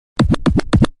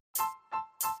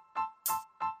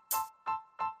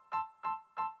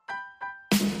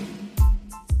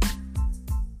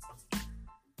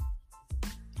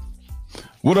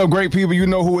What up, great people? You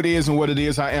know who it is and what it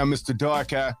is. I am Mr.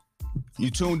 Dark Eye.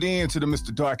 You tuned in to the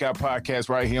Mr. Dark Eye podcast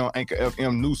right here on Anchor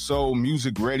FM, New Soul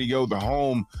Music Radio, the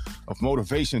home of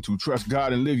motivation to trust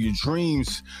God and live your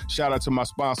dreams. Shout out to my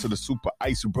sponsor, the Super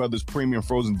Icy Brothers Premium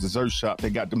Frozen Dessert Shop.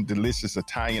 They got them delicious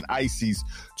Italian ices,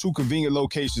 2 convenient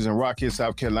locations in Rock Hill,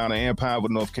 South Carolina and Pineville,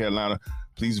 North Carolina.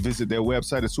 Please visit their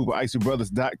website at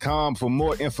supericybrothers.com for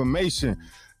more information.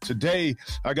 Today,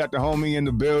 I got the homie in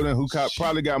the building who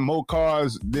probably got more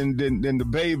cars than the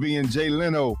baby and Jay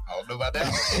Leno. I don't know about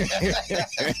that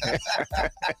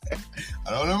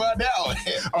one.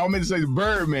 I meant to say the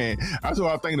Birdman. That's what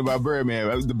I was thinking about, Birdman.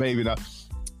 That was the baby now.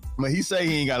 But he say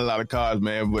he ain't got a lot of cars,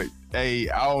 man. But hey,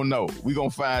 I don't know. We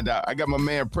gonna find out. I got my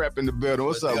man Prep in the building.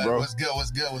 What's up, bro? What's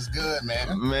good,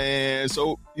 man? Man,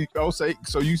 so you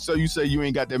say you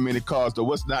ain't got that many cars, though.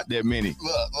 What's not that many?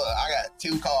 Look, I got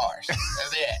 2 cars.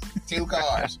 That's it. 2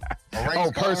 cars.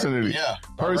 Personally. Yeah.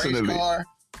 Personally. Race car,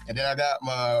 and then I got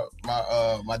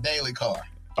my daily car.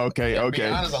 Okay. To be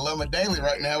honest, I love my daily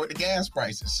right now with the gas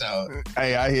prices. So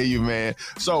hey, I hear you, man.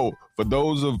 So for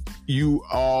those of you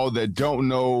all that don't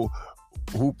know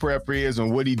who Prep is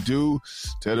and what he do,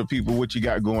 tell the people what you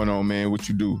got going on, man. What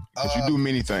you do? Because you do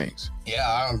many things.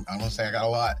 Yeah, I'm gonna say I got a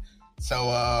lot. So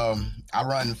I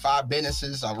run 5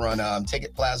 businesses. I run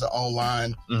Ticket Plaza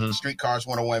Online, Streetcars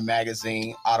 101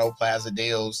 Magazine, Auto Plaza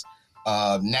Deals,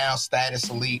 now Status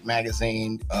Elite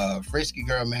Magazine, Frisky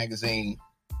Girl Magazine.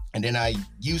 And then I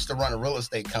used to run a real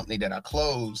estate company that I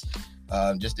closed.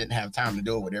 Just didn't have time to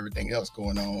do it with everything else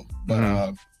going on.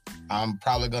 But I'm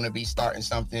probably going to be starting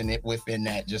something within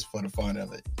that just for the fun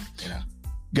of it, you know.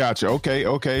 Gotcha.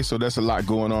 Okay. So that's a lot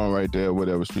going on right there,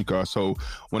 whatever, Streetcar. So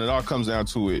when it all comes down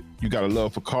to it, you got a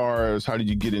love for cars. How did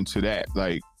you get into that?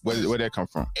 Like, where'd that come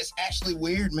from? It's actually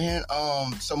weird, man.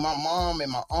 So my mom and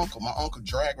my uncle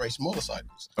drag race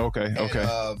motorcycles. Okay.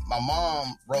 My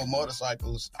mom rode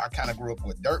motorcycles. I kind of grew up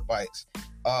with dirt bikes.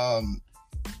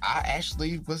 I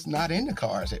actually was not into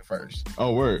cars at first.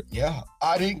 Oh, word. Yeah.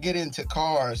 I didn't get into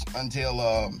cars until,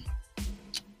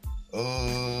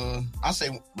 I'll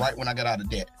say right when I got out of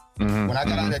debt. When I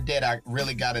got out of debt, I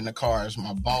really got into cars.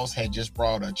 My boss had just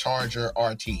brought a Charger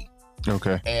RT.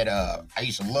 Okay. And I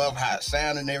used to love how it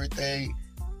sounded and everything.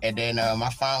 And then I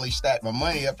finally stacked my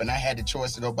money up and I had the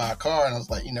choice to go buy a car. And I was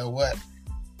like, you know what?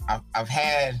 I've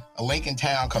had a Lincoln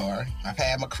Town Car. I've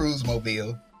had my Cruise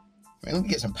Mobile. Man, let me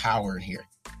get some power in here.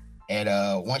 And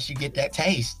once you get that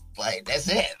taste, like, that's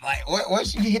it. Like,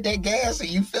 once you hit that gas and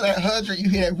you feel that 100, you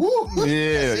hear that woo.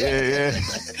 Yeah.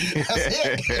 That's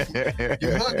it.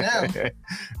 You're hooked now.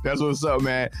 That's what's up,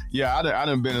 man. Yeah, I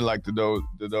done been in like those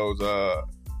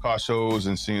car shows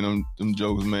and seeing them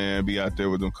jokers, man, be out there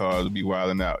with them cars, be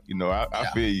wilding out. You know, I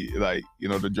feel you. Like, you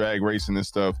know, the drag racing and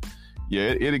stuff.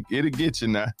 Yeah, it'll get you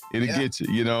now. It'll get you.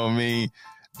 You know what I mean?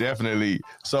 Definitely.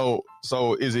 So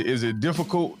is it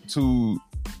difficult to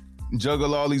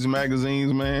juggle all these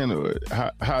magazines, man? Or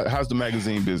how's the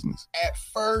magazine business? At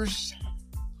first,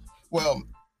 well,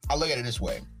 I look at it this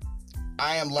way.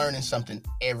 I am learning something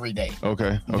every day.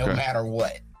 Okay. No matter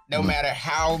what. No matter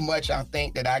how much I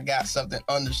think that I got something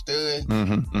understood.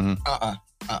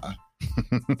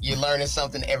 You're learning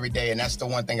something every day. And that's the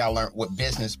one thing I learned with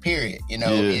business, period,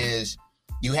 is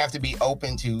you have to be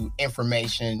open to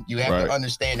information. You have to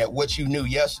understand that what you knew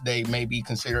yesterday may be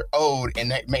considered old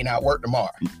and that may not work tomorrow.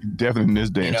 Definitely in this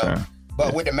day and time.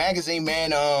 But with the magazine,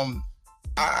 man,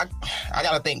 I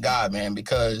got to thank God, man,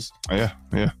 because I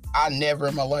never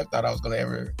in my life thought I was going to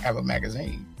ever have a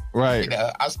magazine. Right.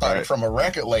 I started from a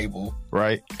record label.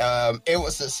 Right. It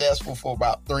was successful for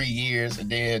about 3 years. And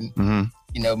then,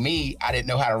 I didn't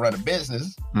know how to run a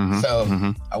business.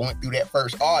 So I went through that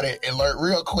first audit and learned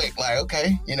real quick, like,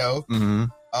 okay,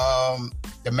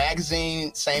 the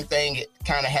magazine, same thing. It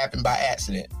kind of happened by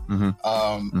accident.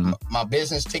 My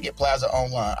business, Ticket Plaza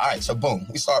Online. All right. So boom,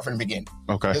 we start from the beginning.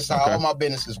 Okay. This is how all my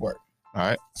businesses work. All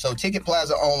right. So Ticket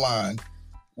Plaza Online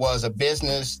was a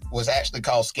business, was actually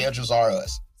called Schedules R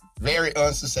Us. Very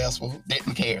unsuccessful,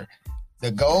 didn't care. The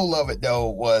goal of it, though,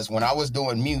 was when I was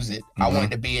doing music, I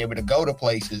wanted to be able to go to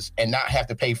places and not have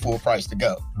to pay full price to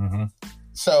go.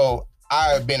 So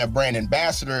I've been a brand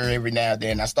ambassador every now and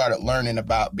then. I started learning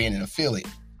about being an affiliate.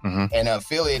 And an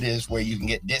affiliate is where you can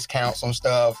get discounts on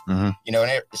stuff, and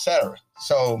et cetera.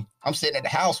 So I'm sitting at the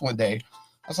house one day.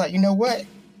 I was like, you know what?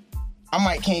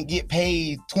 I can't get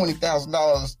paid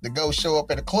 $20,000 to go show up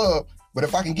at a club, but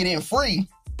if I can get in free,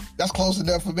 that's close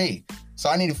enough for me. So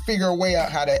I need to figure a way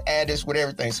out how to add this with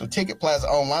everything. So Ticket Plaza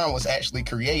Online was actually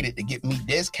created to get me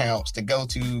discounts to go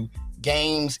to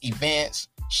games, events,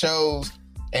 shows.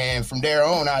 And from there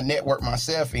on, I network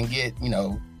myself and get,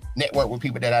 network with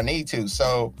people that I need to.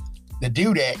 So to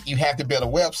do that, you have to build a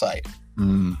website.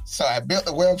 So I built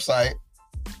the website.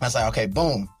 I was like, okay,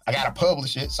 boom, I got to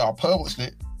publish it. So I published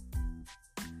it.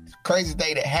 Crazy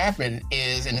thing that happened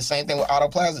is, and the same thing with Auto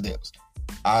Plaza deals.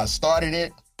 I started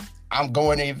it. I'm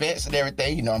going to events and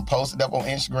everything. You know, I'm posted up on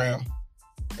Instagram.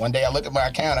 One day I look at my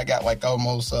account, I got like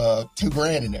almost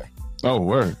 $2,000 in there. Oh,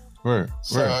 word.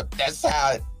 So that's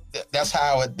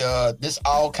how this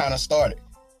all kind of started.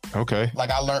 Okay. Like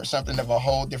I learned something of a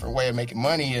whole different way of making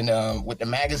money. And with the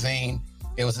magazine,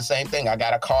 it was the same thing. I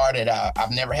got a car that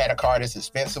I've never had a car that's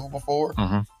expensive before,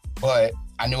 but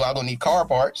I knew I was going to need car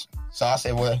parts. So I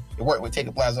said, well, it worked with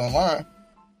Ticket Plaza Online.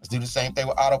 Let's do the same thing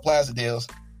with Auto Plaza deals.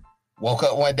 Woke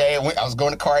up one day, I was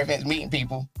going to car events, meeting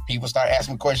people. People started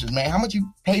asking me questions. Man, how much you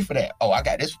pay for that? Oh, I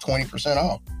got this for 20%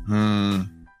 off.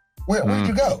 Where'd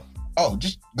you go? Oh,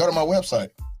 just go to my website.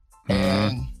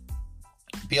 And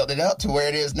built it up to where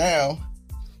it is now.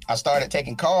 I started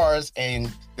taking cars,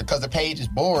 and because the page is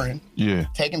boring,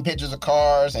 taking pictures of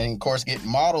cars and, of course, getting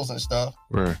models and stuff.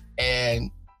 Right.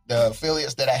 And the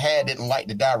affiliates that I had didn't like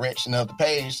the direction of the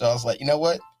page, so I was like, you know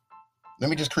what? Let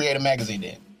me just create a magazine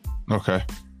then. Okay.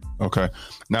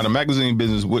 Now, the magazine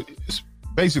business,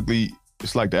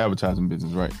 it's like the advertising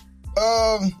business, right?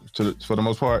 For the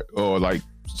most part, or like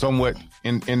somewhat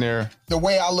in there? The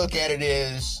way I look at it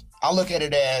is, I look at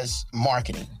it as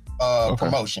marketing,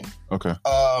 promotion. Okay.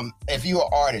 If you're an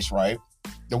artist, right,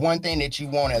 the one thing that you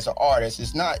want as an artist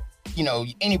is not, you know,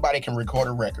 anybody can record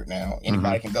a record now.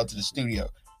 Anybody can go to the studio.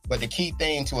 But the key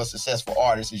thing to a successful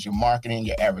artist is your marketing,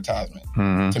 your advertisement.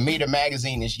 To me, the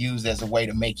magazine is used as a way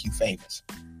to make you famous.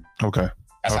 Okay.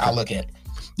 That's how I look at it.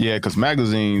 Yeah, because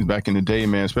magazines back in the day,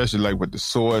 man, especially like with the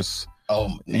Source,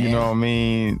 you know what I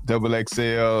mean?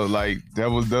 XXL, like that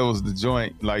was the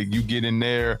joint. Like you get in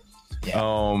there,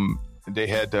 they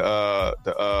had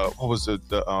the what was it,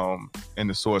 in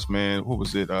the Source, man? What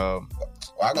was it? Well,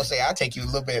 I'm gonna say I'll take you a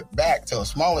little bit back to a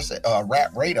smaller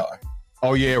Rap Radar.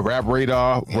 Oh yeah, Rap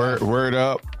Radar, Word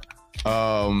Up.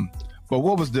 But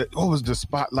what was the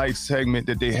Spotlight segment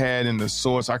that they had in the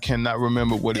Source? I cannot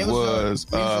remember what it was.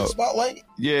 Spotlight?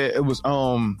 Yeah, it was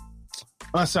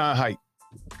Unsigned Hype.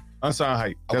 Unsigned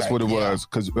Hype. That's what it was.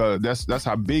 Because that's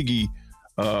how Biggie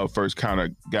first kind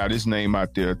of got his name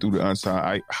out there through the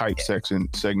Unsigned Hype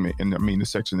segment, and the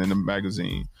section in the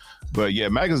magazine. But yeah,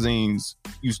 magazines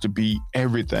used to be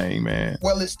everything, man.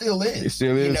 Well, it still is. It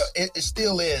still is. You know, it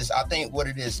still is. I think what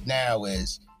it is now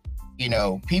is, you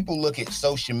know, people look at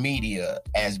social media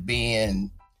as being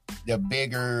the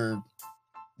bigger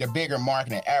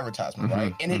marketing advertisement,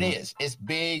 right? And it is. It's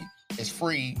big. It's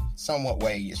free. Somewhat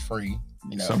way it's free.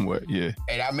 You know? Somewhat, yeah.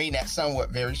 And I mean that somewhat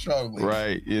very strongly.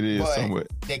 Right, it is but somewhat.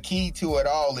 The key to it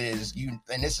all is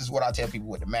and this is what I tell people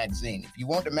with the magazine. If you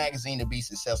want the magazine to be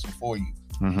successful for you,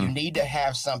 you need to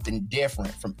have something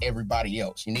different from everybody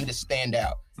else. You need to stand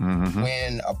out.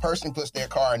 When a person puts their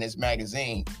car in this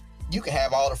magazine, you can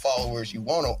have all the followers you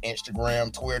want on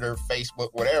Instagram, Twitter, Facebook,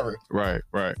 whatever. Right.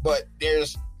 But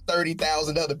there's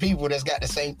 30,000 other people that's got the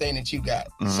same thing that you got.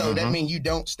 So that means you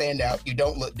don't stand out. You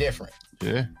don't look different.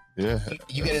 Yeah.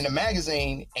 You get in a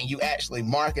magazine and you actually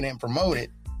market and promote it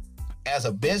as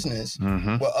a business.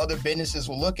 What other businesses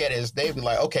will look at is they'll be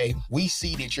like, okay, we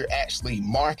see that you're actually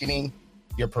marketing,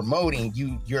 you're promoting,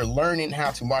 you're learning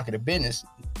how to market a business.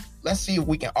 Let's see if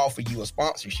we can offer you a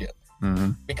sponsorship.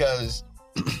 Because,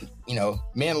 you know,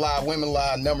 men lie, women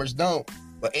lie, numbers don't.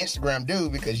 But Instagram do,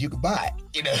 because you can buy it.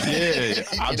 You know?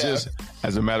 Yeah,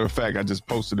 as a matter of fact, I just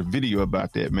posted a video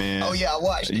about that, man. Oh yeah, I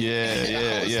watched it.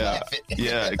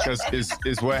 Yeah, because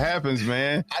it's what happens,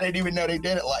 man. I didn't even know they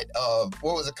did it like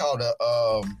what was it called,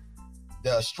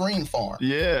 the stream farm.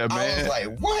 Yeah, man. I was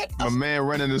like, what? My man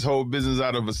running this whole business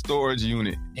out of a storage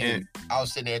unit. And I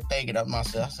was sitting there thinking of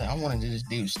myself. I said, I wanted this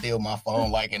dude steal my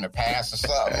phone like in the past or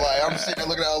something. Like I'm sitting there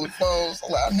looking at all the phones.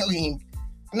 I'm like, I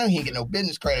know he ain't get no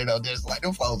business credit on this. Like,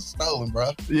 them phones are stolen,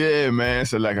 bro. Yeah, man.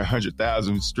 So like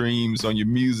 100,000 streams on your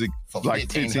music, for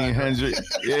like 1,500.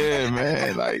 Yeah,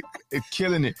 man. Like, it's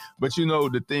killing it. But you know,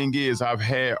 the thing is, I've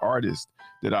had artists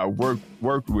that I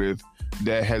worked with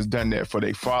that has done that for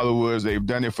their followers. They've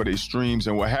done it for their streams.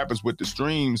 And what happens with the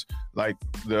streams, like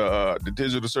the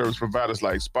digital service providers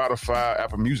like Spotify,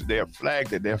 Apple Music, they'll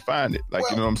flag it, they'll find it. Like,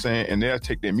 you know what I'm saying? And they'll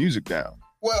take their music down.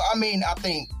 Well, I mean, I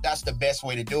think that's the best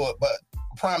way to do it. But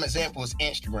prime example is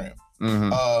Instagram.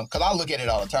 Because I look at it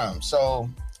all the time. So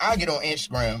I get on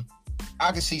Instagram,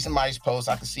 I can see somebody's post,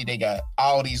 I can see they got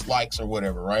all these likes or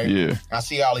whatever, right? Yeah. I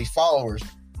see all these followers,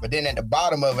 but then at the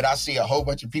bottom of it, I see a whole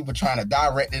bunch of people trying to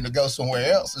direct it to go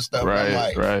somewhere else and stuff. Right, and I'm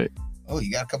like, right. oh,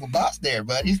 you got a couple bots there,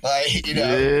 buddy. Like, you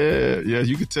know. Yeah,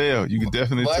 you could tell. You could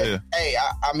definitely tell. Hey,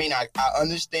 I mean, I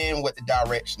understand what the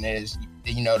direction is.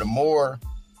 You know, the more,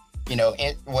 you know,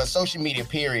 social media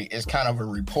period is kind of a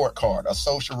report card, a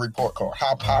social report card.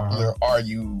 How popular are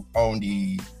you on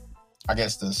the, I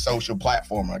guess, the social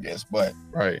platform, I guess. But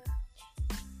right.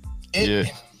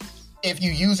 If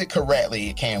you use it correctly,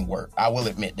 it can work. I will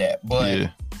admit that.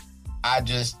 But I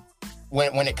just,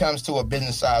 when it comes to a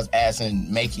business size as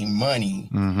in making money,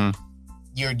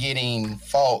 you're getting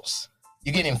false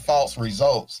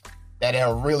results that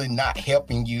are really not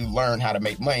helping you learn how to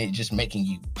make money, just making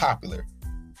you popular.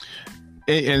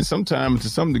 And sometimes, to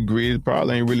some degree, it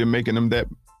probably ain't really making them that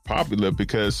popular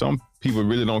because some people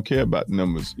really don't care about the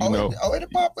numbers. You know? It's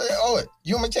popular.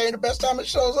 You want me to tell you the best time it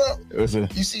shows up?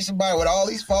 You see somebody with all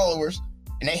these followers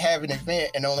and they have an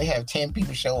event and only have 10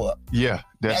 people show up. Yeah,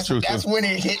 that's true. That's when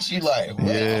it hits you like, well.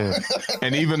 Yeah.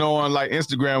 And even on like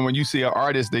Instagram, when you see an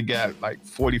artist, they got like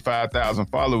 45,000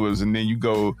 followers, and then you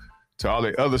go to all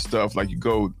the other stuff, like you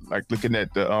go like looking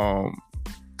at the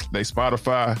they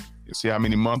Spotify, you see how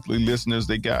many monthly listeners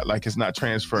they got, like it's not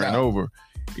transferring over.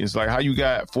 It's like how you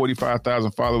got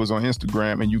 45,000 followers on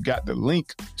Instagram and you got the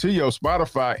link to your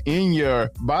Spotify in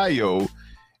your bio,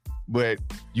 but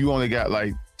you only got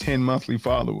like 10 monthly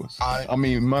followers.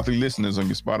 Monthly listeners on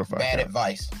your Spotify. Bad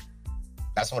advice.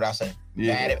 That's what I say.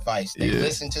 Bad advice. They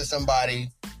listen to somebody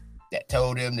that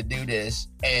told them to do this,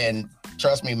 and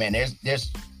trust me, man,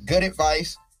 there's good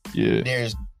advice. Yeah.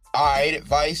 There's all right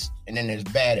advice, and then there's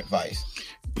bad advice.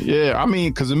 Yeah, I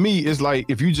mean, because to me, it's like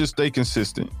if you just stay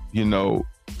consistent, you know,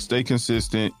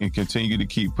 and continue to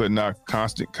keep putting out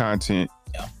constant content,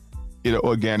 it'll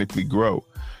organically grow,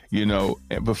 you know.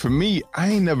 But for me, I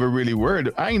ain't never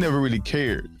really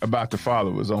cared about the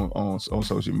followers on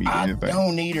social media. I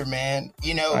don't either, man.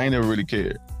 You know, I ain't never really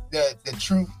cared.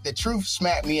 The truth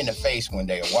smacked me in the face one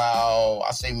day. Wow,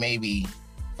 I say maybe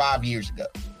 5 years ago.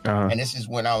 And this is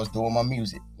when I was doing my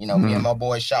music. You know, me and my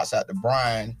boy, shouts out to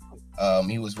Brian.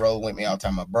 He was rolling with me all the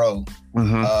time, my bro.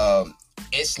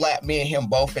 It slapped me and him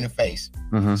both in the face.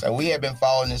 So we had been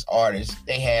following this artist.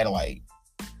 They had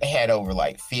over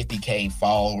like 50K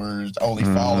followers, only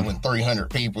following 300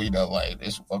 people, you know, like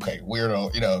it's okay,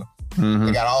 weirdo, you know.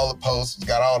 They got all the posts,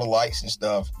 got all the likes and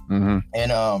stuff.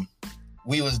 And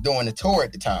we was doing the tour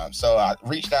at the time. So I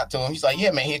reached out to him. He's like,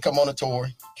 yeah, man, he'd come on the tour.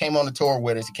 Came on the tour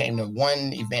with us. He came to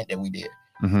one event that we did.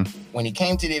 When he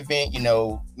came to the event, you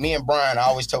know, me and Brian, I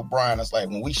always told Brian, I was like,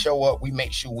 when we show up, we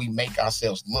make sure we make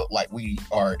ourselves look like we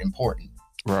are important.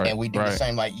 Right. And we do the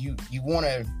same. Like if you want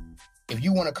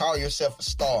to call yourself a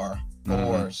star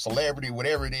or celebrity,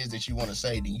 whatever it is that you want to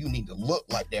say, then you need to look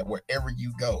like that wherever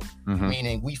you go.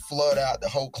 Meaning we flood out the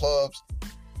whole clubs.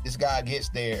 This guy gets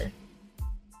there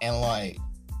and like,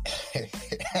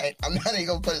 I'm not even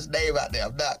going to put his name out there.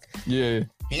 I'm not. Yeah.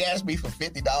 He asked me for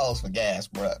 $50 for gas,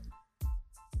 bro.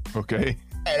 Okay.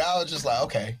 And I was just like,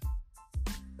 okay.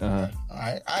 All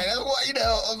right. That's what, you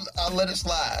know, I'll let it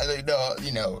slide.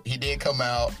 You know, he did come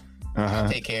out. I'll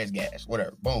take care of his gas.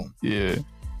 Whatever. Boom. Yeah.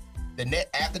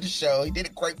 After the show, he did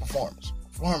a great performance.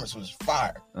 Performance was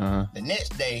fire. The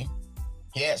next day,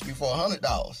 he asked me for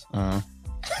 $100.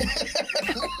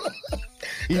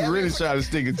 He really tried to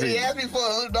stick it to you. He asked me for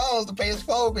 $100 to pay his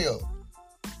phone bill.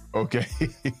 Okay.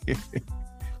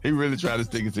 He really tried to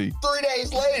stick it to you. 3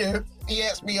 days later, he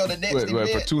asked me on the next event. What,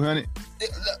 for 200?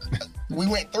 We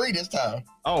went 3 this time.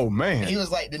 Oh, man. He was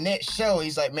like, the next show,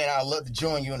 he's like, man, I'd love to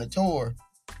join you on the tour.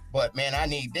 But, man, I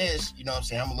need this. You know what I'm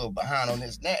saying? I'm a little behind on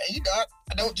this and that. And, you know,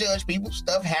 I don't judge people.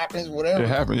 Stuff happens, whatever. It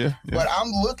happened, yeah. But I'm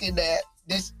looking at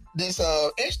this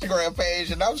Instagram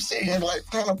page, and I'm sitting here, like,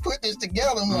 trying to put this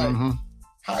together. I'm like,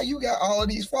 how you got all of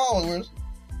these followers,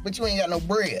 but you ain't got no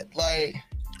bread? Like...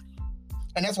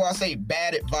 And that's why I say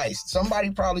bad advice. Somebody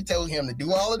probably told him to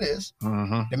do all of this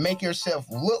to make yourself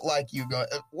look like you're going.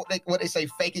 What they say,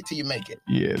 fake it till you make it.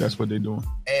 Yeah, that's what they're doing.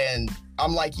 And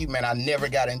I'm like you, man. I never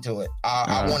got into it.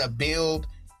 I want to build,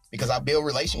 because I build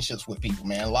relationships with people,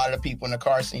 man. A lot of the people in the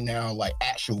car scene now, like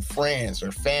actual friends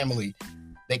or family,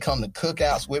 they come to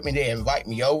cookouts with me. They invite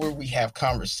me over. We have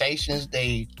conversations.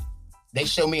 They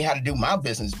show me how to do my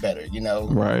business better. You know.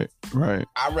 Right.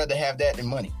 I'd rather have that than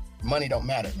money. Money don't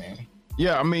matter, man.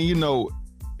 Yeah, I mean, you know,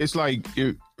 it's like,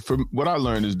 from what I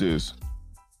learned is this: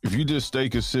 if you just stay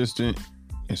consistent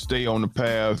and stay on the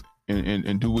path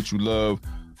and do what you love,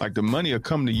 like the money will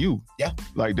come to you. Yeah,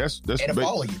 like that's and to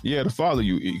follow you. Yeah, to follow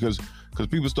you, because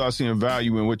people start seeing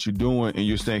value in what you're doing and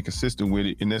you're staying consistent with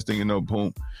it. And next thing you know,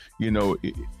 boom, you know,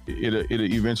 it'll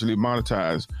eventually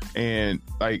monetize. And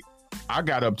like I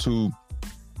got up to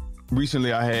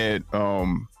recently, I had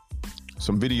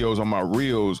some videos on my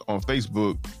reels on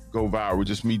Facebook go viral.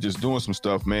 Just me just doing some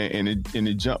stuff, man, and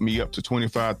it jumped me up to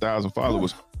 25,000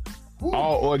 followers. Ooh.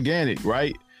 All organic,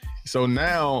 right? So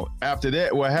now, after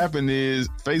that, what happened is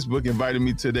Facebook invited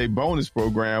me to their bonus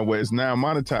program where it's now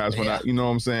monetized. When you know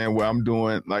what I'm saying? Where I'm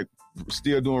doing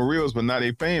still doing reels, but now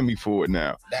they paying me for it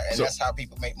now. That's how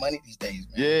people make money these days,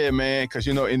 man. Yeah, man. Because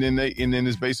and then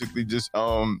it's basically just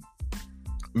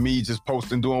me just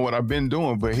posting, doing what I've been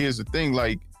doing. But here's the thing,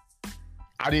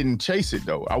 I didn't chase it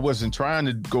though. I wasn't trying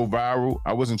to go viral.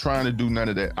 I wasn't trying to do none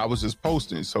of that. I was just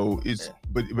posting. So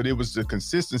but it was the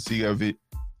consistency of it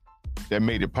that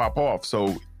made it pop off.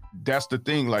 So that's the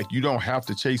thing. You don't have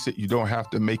to chase it. You don't have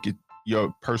to make it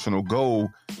your personal goal.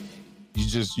 You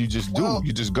just do.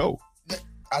 You just go.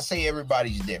 I say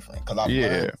everybody's different because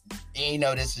learned,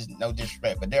 this is no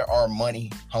disrespect, but there are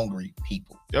money hungry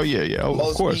people. Oh yeah. Oh,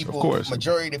 Most of course.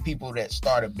 Majority of the people that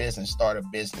start a business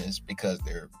because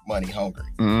they're money hungry.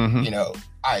 Mm-hmm. All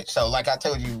right. So like I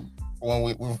told you when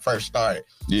we first started.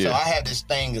 Yeah. So I have this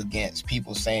thing against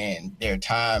people saying their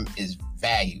time is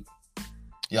valued.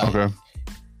 Okay.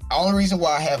 The only reason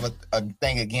why I have a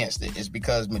thing against it is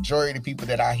because majority of the people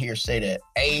that I hear say that,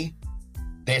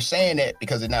 they're saying that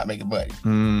because they're not making money.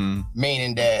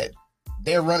 Meaning that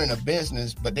they're running a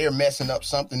business, but they're messing up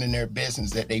something in their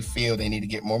business that they feel they need to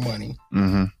get more money.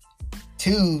 Mm-hmm.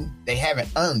 2, they haven't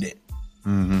earned it.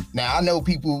 Mm-hmm. Now, I know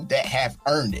people that have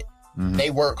earned it. Mm-hmm. They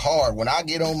work hard. When I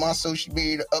get on my social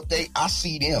media to update, I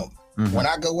see them. Mm-hmm. When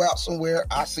I go out somewhere,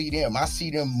 I see them. I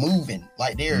see them moving.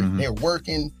 They're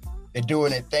working. They're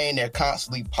doing their thing. They're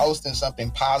constantly posting something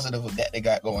positive of that they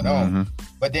got going on.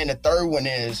 But then the third one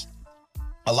is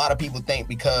a lot of people think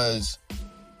because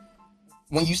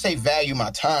when you say value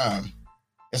my time,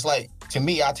 it's to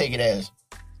me, I take it as,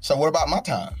 so what about my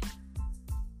time?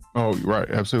 Oh, right.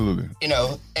 Absolutely.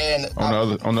 And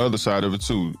on the other side of it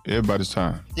too, everybody's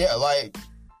time. Yeah.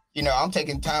 I'm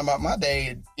taking time out my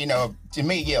day. To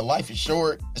me, life is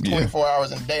short. It's 24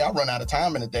 hours in a day. I run out of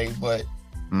time in a day, but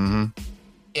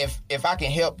if I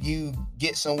can help you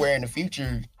get somewhere in the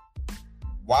future,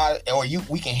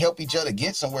 we can help each other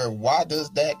get somewhere. Why does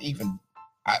that even,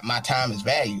 my time is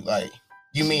valued?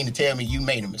 You mean to tell me you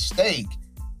made a mistake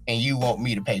and you want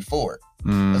me to pay for it?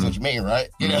 That's what you mean, right?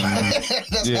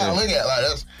 That's how I look at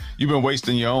it. You've been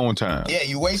wasting your own time. Yeah,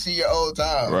 you wasted your own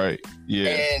time. Right,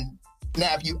 yeah. And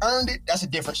now if you earned it, that's a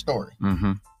different story.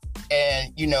 Mm-hmm.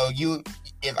 And,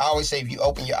 if I always say, if you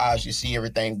open your eyes, you see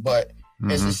everything. But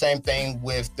it's the same thing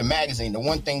with the magazine. The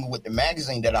one thing with the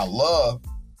magazine that I love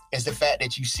is the fact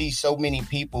that you see so many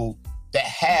people that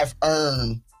have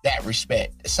earned that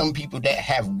respect. Some people that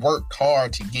have worked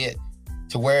hard to get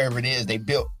to wherever it is. They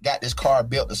got this car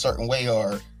built a certain way,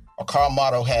 or a car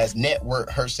model has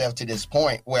networked herself to this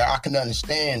point where I can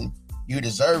understand you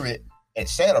deserve it,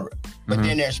 etc. But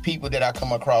then there's people that I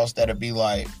come across that'll be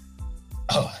like,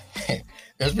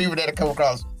 there's people that'll come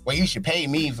across, well, you should pay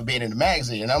me for being in the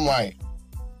magazine. And I'm like,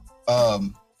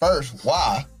 first,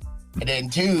 why? And then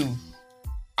 2,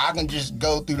 I can just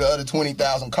go through the other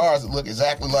 20,000 cars that look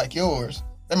exactly like yours.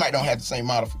 They might not have the same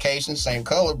modifications, same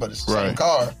color, but it's the same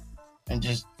car, and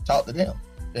just talk to them.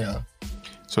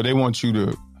 So they want you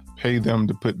to pay them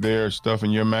to put their stuff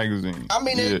in your magazine. I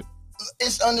mean,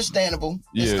 it's understandable.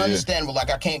 It's understandable. I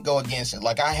can't go against it.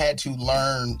 I had to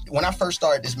learn. When I first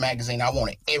started this magazine, I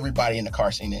wanted everybody in the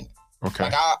car scene in it.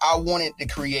 Okay. I wanted to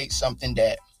create something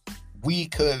that we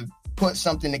could put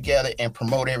something together and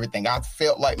promote everything. I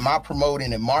felt like my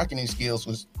promoting and marketing skills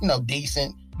was,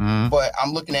 decent. But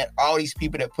I'm looking at all these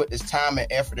people that put this time and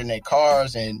effort in their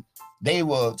cars, and they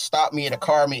will stop me at a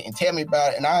car meet and tell me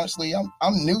about it. And honestly,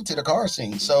 I'm new to the car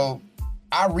scene. So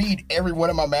I read every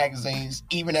one of my magazines,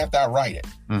 even after I write it.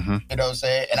 You know what I'm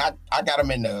saying? And I got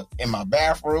them in my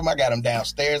bathroom. I got them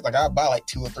downstairs. I buy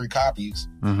 2 or 3 copies.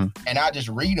 And I just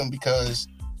read them because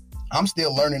I'm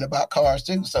still learning about cars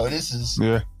too. So this is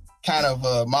kind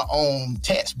of my own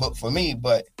textbook for me.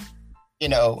 But,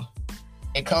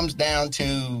 it comes down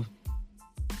to,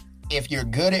 if you're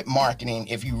good at marketing,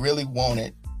 if you really want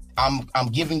it, I'm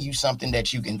giving you something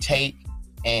that you can take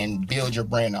and build your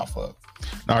brand off of.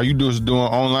 Now, are you just doing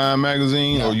online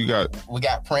magazine, or you got? We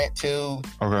got print too.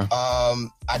 Okay.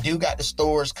 I do got the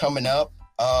stores coming up.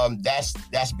 That's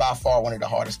by far one of the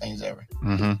hardest things ever.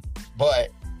 But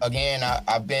again,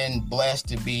 I've been blessed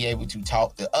to be able to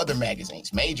talk to other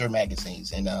magazines, major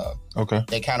magazines, and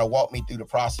they kind of walk me through the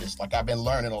process. I've been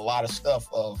learning a lot of stuff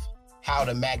of how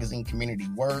the magazine community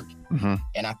work,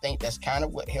 and I think that's kind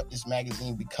of what helped this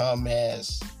magazine become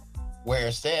as where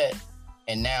it's at.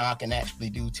 And now I can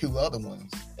actually do 2 other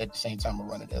ones at the same time I'm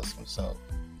running this one. So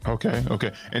okay,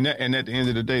 and at the end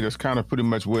of the day, that's kind of pretty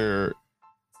much where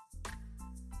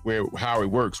how it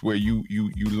works, where you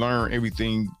learn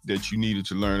everything that you needed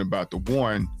to learn about the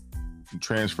one and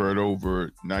transfer it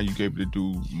over. Now you're able to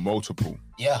do multiple.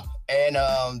 Yeah. And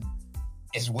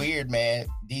it's weird, man.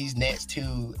 These next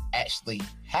two actually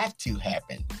have to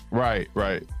happen. Right.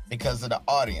 Because of the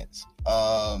audience.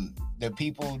 The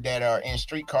people that are in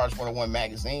Streetcars 101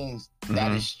 magazines,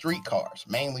 that is streetcars,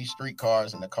 mainly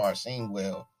streetcars in the car scene.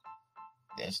 Well,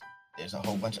 there's a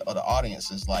whole bunch of other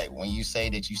audiences. Like when you say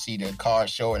that you see the cars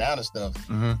showing out and stuff,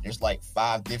 there's like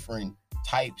 5 different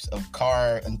types of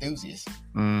car enthusiasts.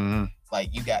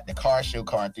 Like you got the car show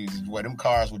car enthusiasts, where them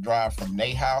cars would drive from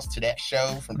their house to that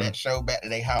show, from that show back to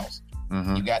their house.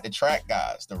 You got the track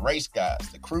guys, the race guys,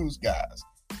 the cruise guys,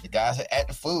 the guys at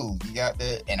the food. You got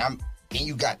and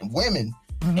you got the women,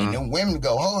 and them women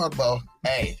go hard, bro.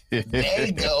 Hey,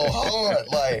 they go hard.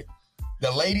 Like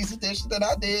the ladies edition that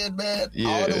I did, man,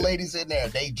 all the ladies in there,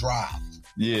 they drive.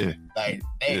 Yeah. Like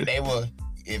they will,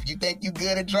 if you think you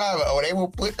good at driving, they will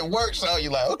put the works on you.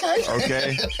 Like,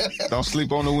 okay. Don't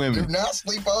sleep on the women. Do not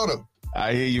sleep on them.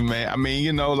 I hear you, man. I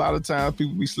mean, a lot of times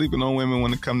people be sleeping on women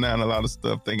when it come down to a lot of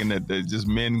stuff, thinking that they're just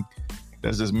men.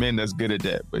 That's just men that's good at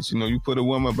that. But, you put a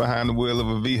woman behind the wheel of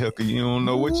a vehicle, you don't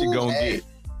know what you're going to get.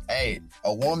 Hey,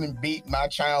 a woman beat my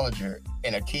Challenger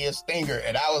in a Kia Stinger,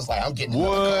 and I was like, I'm getting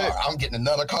another car. I'm getting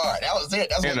another car. That was it.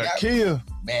 That's what got Kia.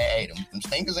 Man, hey, them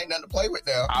Stingers ain't nothing to play with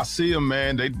now. I see them,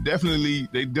 man. They definitely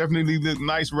look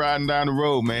nice riding down the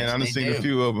road, man. Yes, I done seen a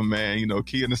few of them, man.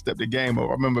 Kia done stepped the game up.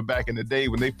 I remember back in the day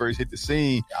when they first hit the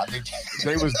scene,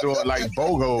 they was doing like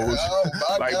BOGOs,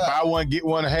 like God. Buy one, get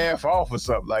one half off or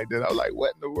something like that. I was like,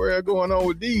 what in the world going on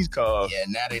with these cars? Yeah,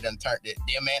 now they done turned it,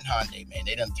 them and Hyundai, man.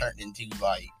 They done turned into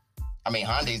like,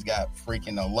 Hyundai's got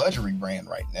freaking a luxury brand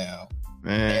right now.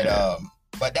 Man. And,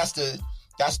 but that's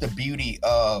the beauty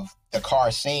of the car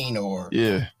scene,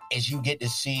 is you get to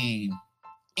see,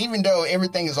 even though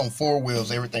everything is on 4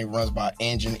 wheels, everything runs by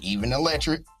engine, even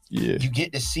electric. Yeah. You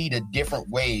get to see the different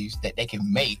ways that they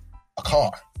can make a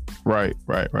car. Right.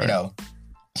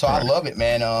 So I love it,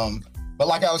 man. But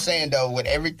like I was saying though, with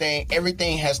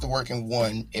everything has to work in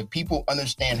one. If people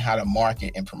understand how to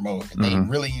market and promote, if they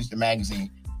really use the magazine,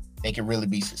 they can really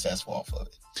be successful off of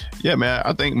it. Yeah, man.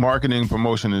 I think marketing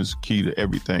promotion is key to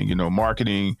everything.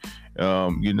 Marketing,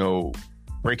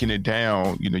 breaking it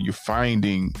down, you're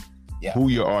finding who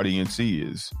your audience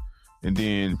is. And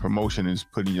then promotion is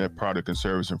putting that product and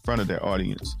service in front of that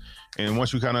audience. And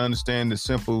once you kind of understand the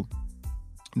simple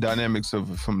dynamics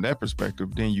from that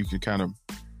perspective, then you can kind of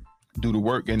do the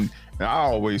work. And I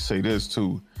always say this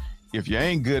too: if you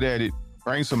ain't good at it,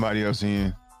 bring somebody else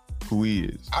in who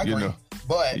is. I agree.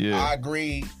 But I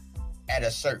agree at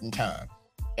a certain time.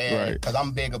 And because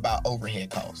I'm big about overhead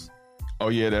costs. Oh,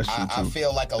 yeah, that's true, too. I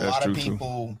feel like a lot of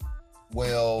people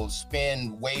will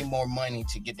spend way more money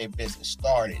to get their business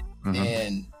started.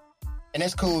 And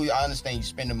that's cool. I understand you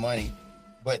spend the money.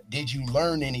 But did you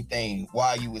learn anything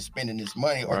while you were spending this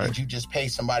money? Or did you just pay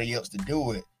somebody else to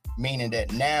do it? Meaning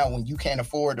that now when you can't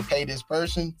afford to pay this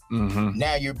person,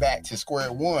 now you're back to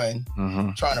square one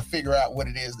trying to figure out what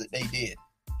it is that they did.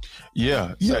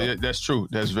 Yeah, that's true.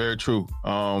 That's very true.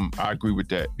 I agree with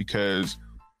that, because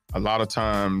a lot of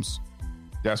times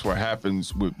that's what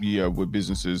happens with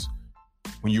businesses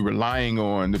when you're relying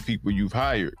on the people you've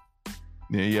hired.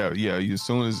 As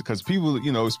soon as, because people,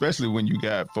 especially when you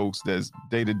got folks that's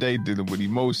day to day dealing with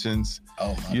emotions, know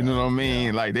what I mean?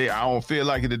 Yeah. Like I don't feel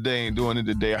like it today, ain't doing it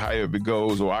today, however it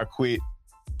goes, or I quit.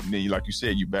 And then, like you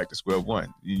said, you back to square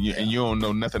one, and you don't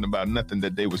know nothing about nothing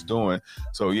that they was doing.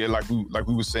 So like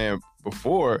we were saying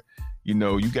before,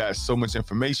 you got so much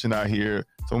information out here,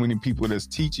 so many people that's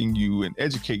teaching you and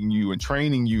educating you and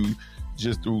training you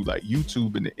just through like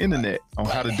YouTube and the internet on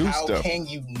how to do stuff. How can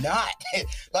you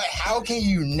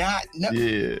not know?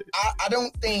 Yeah. I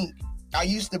don't think, I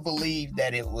used to believe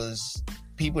that it was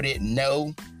people didn't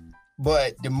know,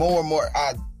 but the more and more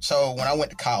so when I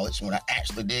went to college, when I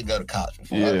actually did go to college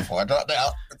before I dropped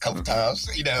out a couple times,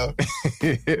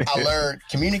 I learned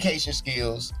communication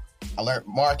skills. I learned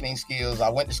marketing skills. I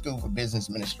went to school for business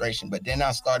administration, but then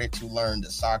I started to learn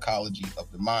the psychology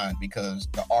of the mind, because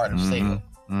the art of sale.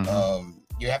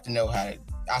 You have to know I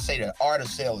say the art of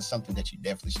sale is something that you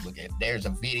definitely should look at. There's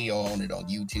a video on it on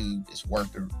YouTube. It's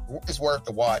worth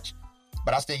the watch,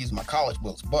 but I still use my college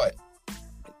books. But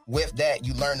with that,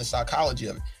 you learn the psychology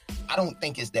of it. I don't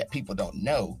think it's that people don't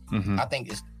know. I think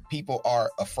it's people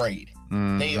are afraid.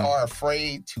 They are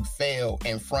afraid to fail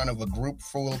in front of a group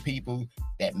full of people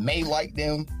that may like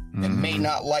them, that may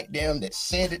not like them, that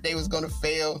said that they was going to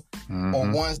fail,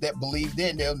 or ones that believed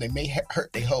in them, they may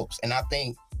hurt their hopes. And I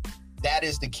think that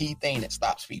is the key thing that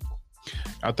stops people.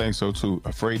 I think so too.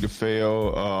 Afraid to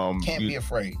fail. Can't be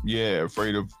afraid. Yeah,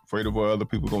 afraid of what other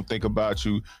people gonna think about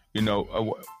you. You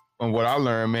know, and what I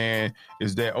learned, man,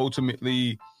 is that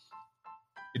ultimately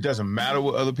it doesn't matter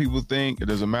what other people think. It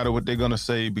doesn't matter what they're gonna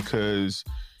say, because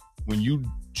when you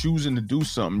choosing to do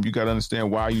something, you got to understand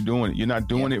why you're doing it. You're not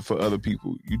doing it for other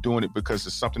people. You're doing it because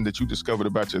it's something that you discovered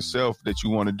about yourself that you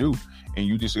want to do, and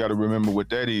you just got to remember what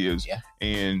that is,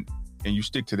 and you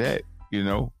stick to that. You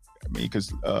know, I mean,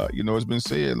 because you know, it's been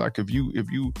said, like if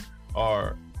you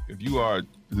are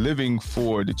living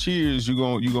for the cheers,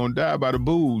 you're gonna die by the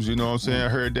booze. You know what I'm saying? I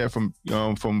heard that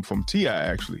from T.I.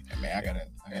 actually. I mean, I'm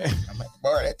gonna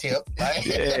borrow that tip.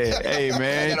 Yeah, hey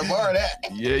man, I gotta borrow that.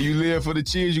 Yeah, you live for the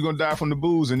cheers, you're gonna die from the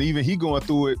booze. And even he going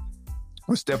through it,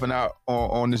 stepping out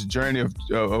on this journey of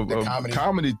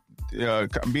comedy,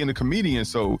 being a comedian.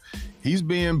 So he's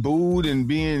being booed and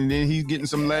then he's getting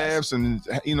some laughs, and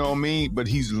you know what I mean. But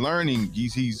he's learning.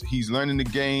 He's learning the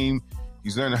game.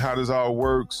 He's learning how this all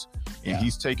works, and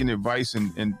he's taking advice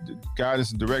and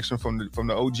guidance and direction from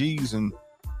the OGs. And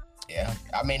yeah,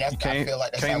 I mean, I feel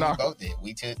like that's how we both did.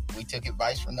 We took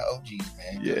advice from the OGs,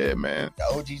 man. Yeah, man. The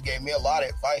OGs gave me a lot of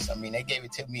advice. I mean, they gave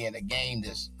it to me in a game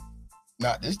that's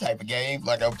not this type of game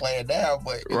like I'm playing now,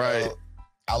 but you know,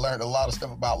 I learned a lot of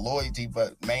stuff about loyalty,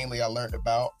 but mainly I learned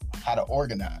about how to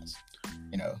organize.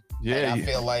 You know, and I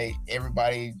feel like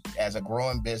everybody, as a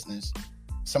growing business,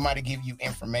 somebody give you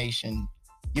information.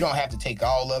 You don't have to take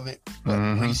all of it, but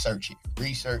research it.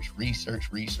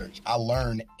 Research. I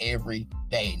learn every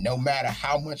day. No matter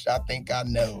how much I think I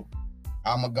know,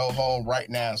 I'm going to go home right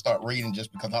now and start reading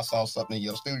just because I saw something in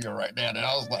your studio right now. And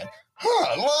I was like,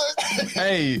 what?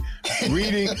 Hey,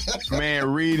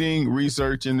 reading,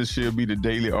 researching, this should be the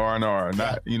daily R&R.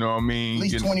 Not, you know what I mean? At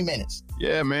least 20 minutes.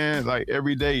 Yeah, man. Like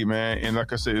every day, man. And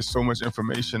like I said, there's so much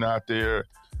information out there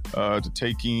to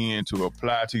take in, to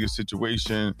apply to your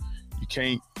situation. You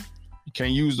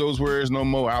can't use those words no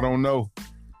more. I don't know.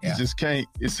 You just can't.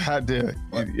 It's out there.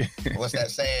 What's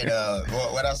that saying?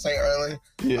 What I say earlier?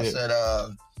 Yeah. I said,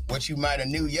 what you might have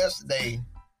knew yesterday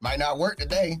might not work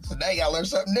today. So now you gotta learn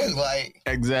something new. Like,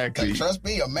 exactly. Trust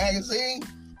me, a magazine,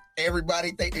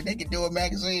 everybody think that they can do a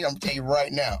magazine. I'm telling you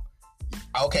right now.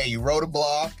 Okay, you wrote a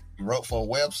blog, you wrote for a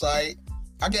website.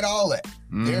 I get all that.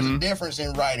 There's a difference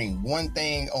in writing one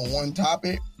thing on one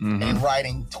topic and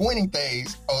writing 20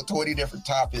 things on 20 different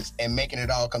topics and making it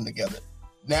all come together.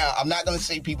 Now, I'm not going to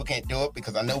say people can't do it,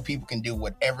 because I know people can do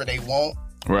whatever they want.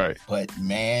 Right. But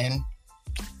man,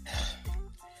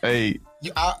 hey,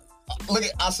 I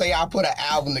say I put an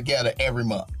album together every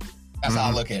month. That's how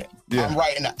I look at it. Yeah. I'm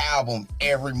writing an album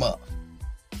every month.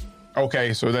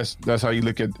 Okay, so that's how you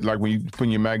look at, like, when you put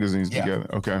your magazines together.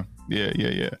 Okay.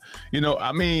 Yeah. You know,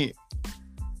 I mean,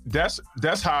 that's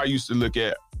how I used to look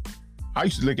at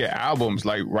albums,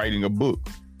 like writing a book.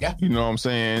 Yeah. You know what I'm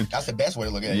saying? That's the best way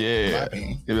to look at it. Yeah. In my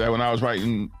opinion. Like when I was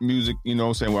writing music, you know what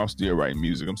I'm saying? Well, I'm still writing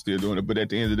music. I'm still doing it. But at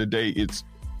the end of the day,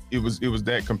 it was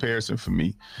that comparison for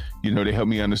me. You know, they helped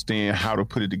me understand how to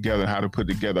put it together, how to put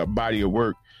together a body of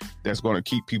work that's going to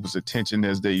keep people's attention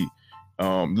as they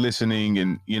listening,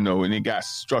 and you know, and it got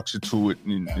structure to it,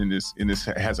 and this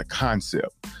has a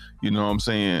concept. You know what I'm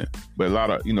saying? But a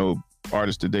lot of, you know,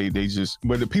 artists today,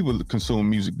 but the people consume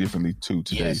music differently too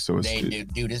today. Yes, so they do.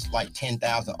 Dude, it's like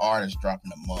 10,000 artists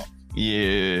dropping a month.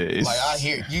 Yeah. Like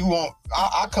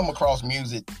I come across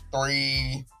music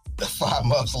 3 to 5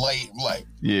 months late. Like,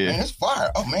 man, it's fire.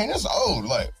 Oh man, it's old.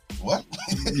 Like, what?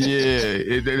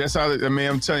 That's how, I mean,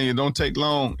 I'm telling you, it don't take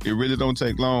long. It really don't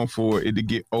take long for it to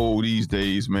get old these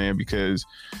days, man, because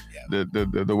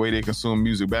the way they consume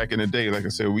music back in the day, like I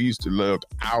said, we used to love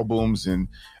albums and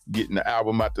getting the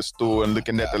album out the store and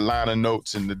looking at the liner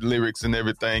notes and the lyrics and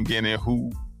everything, and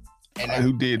who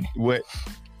did what.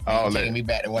 Taking me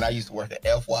back to when I used to work at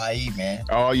FYE, man.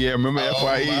 Oh yeah, remember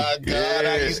FYE? Oh my God,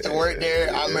 I used to work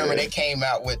there. I remember they came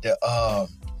out with the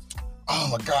oh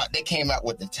my God, they came out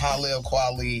with the Talib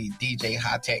Kweli DJ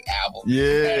High Tech album.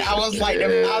 Yeah. And I was like,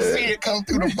 I seen it come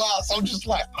through the box. I'm just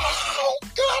like, oh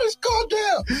God, it's gone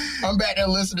down. I'm back there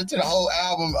listening to the whole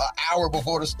album an hour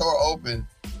before the store opened.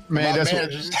 Man,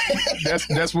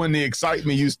 that's when the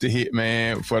excitement used to hit,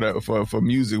 man, for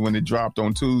music when it dropped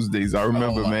on Tuesdays. I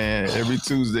remember, man, every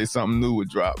Tuesday something new would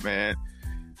drop, man.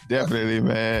 Definitely,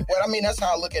 man. Well, I mean, that's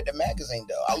how I look at the magazine,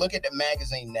 though. I look at the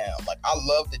magazine now. Like, I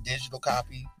love the digital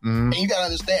copy. And you got to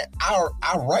understand, I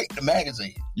write the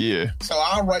magazine. Yeah. So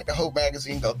I'll write the whole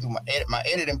magazine, go through my edit. My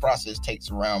editing process takes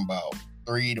around about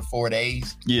 3 to 4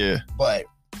 days. Yeah. But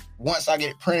once I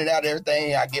get it printed out,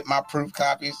 everything, I get my proof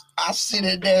copies. I sit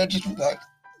in there just like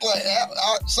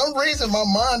some reason my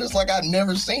mind is like I've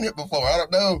never seen it before. I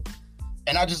don't know.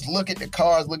 And I just look at the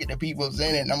cars, look at the people that's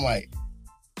in it, and I'm like,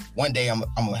 one day I'm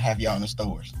gonna have y'all in the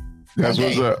stores. That's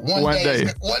what's up. One day.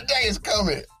 One day is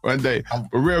coming. One day.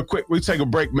 But real quick, we take a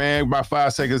break, man. About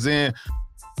 5 seconds in.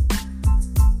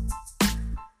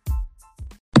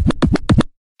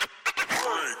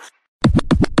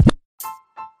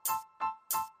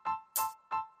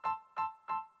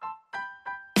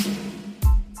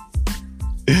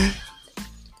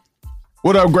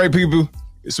 What up, great people?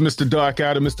 It's Mr. Dark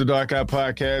Eye, the Mr. Dark Eye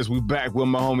Podcast. We back with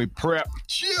my homie Prep.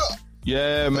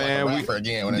 Yeah, man.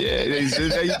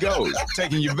 There you go.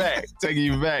 Taking you back,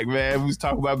 man. We was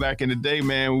talking about back in the day,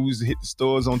 man. We used to hit the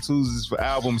stores on Tuesdays for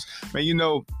albums. Man, you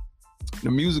know, the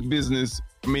music business,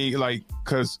 I mean, like,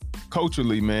 because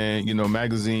culturally, man, you know,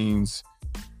 magazines,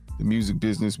 the music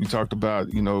business, we talked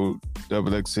about, you know,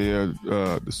 Double XL,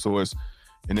 The Source,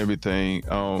 and everything.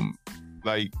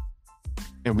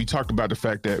 And we talked about the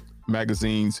fact that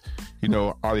magazines, you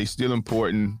know, are they still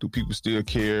important? Do people still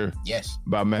care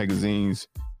about magazines?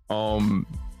 At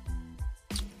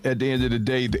the end of the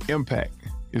day, the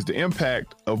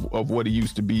impact of what it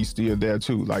used to be still there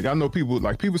too. Like, I know people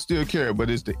still care,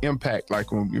 but it's the impact. Like,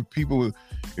 if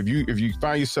you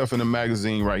find yourself in a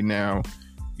magazine right now,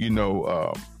 you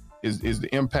know, is the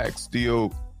impact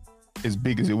still as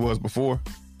big as it was before?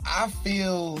 I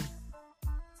feel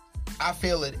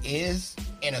it is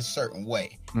in a certain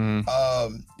way.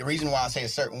 Mm-hmm. The reason why I say a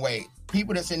certain way,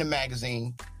 people that's in the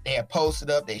magazine, they have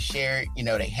posted up, they share it, you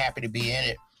know, they happy to be in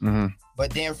it. Mm-hmm.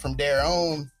 But then from there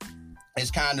on, it's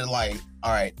kind of like,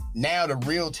 all right, now the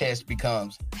real test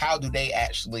becomes, how do they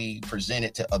actually present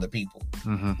it to other people?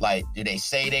 Mm-hmm. Like, do they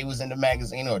say they was in the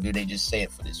magazine, or do they just say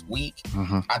it for this week?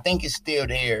 Mm-hmm. I think it's still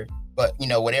there, but, you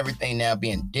know, with everything now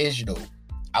being digital,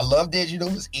 I love digital.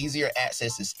 It's easier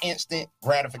access. It's instant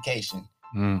gratification.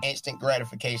 Mm. Instant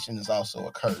gratification is also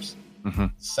a curse. Mm-hmm.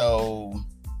 So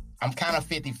I'm kind of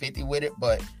 50-50 with it,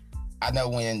 but I know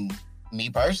when you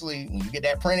get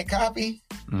that printed copy,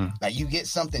 like, you get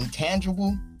something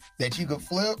tangible that you could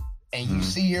flip and you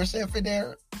see yourself in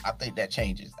there, I think that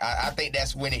changes. I think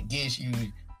that's when it gives you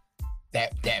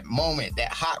that moment,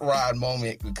 that hot rod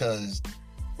moment, because,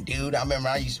 dude, I remember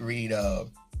I used to read...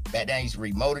 back then I used to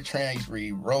read Motor Trend, I used to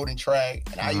read Road and Track,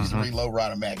 and I used to read Low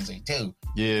Rider magazine too.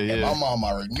 Yeah. My mom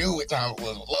already knew what time it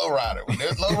was with Low Rider. When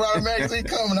there's Low Rider magazine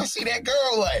coming, I see that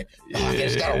girl like, I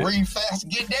just gotta read fast to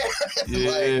get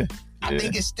there. I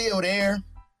think it's still there.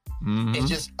 Mm-hmm. It's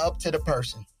just up to the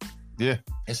person. Yeah.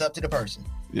 It's up to the person.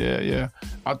 Yeah.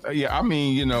 I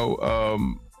mean, you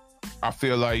know, I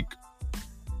feel like,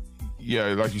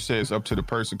 like you said, it's up to the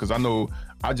person, because I know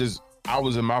I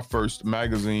was in my first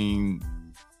magazine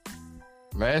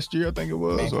last year, I think it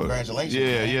was. Man, congratulations.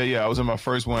 Yeah. I was in my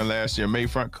first one last year,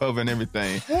 made front cover and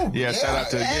everything. Shout out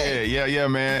to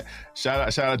man.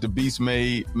 Shout out to Beast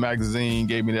Made magazine,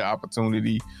 gave me the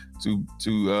opportunity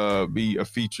to be a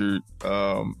featured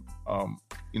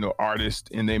you know, artist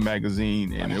in their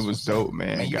magazine, and it was dope,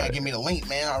 man. Man, you gotta give me the link,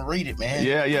 man. I'll read it, man.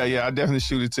 Yeah. I definitely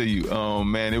shoot it to you.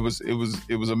 Man, it was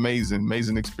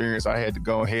amazing experience. I had to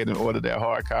go ahead and order that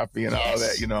hard copy and all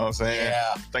that. You know what I'm saying?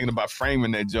 Yeah. Thinking about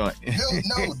framing that joint.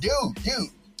 Dude.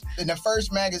 In the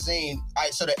first magazine,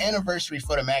 so the anniversary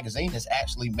for the magazine is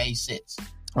actually May 6th.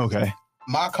 Okay.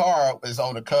 My car was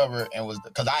on the cover, and was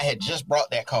because I had just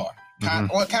brought that car. Kind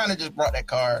of just brought that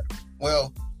car.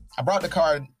 Well, I brought the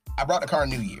car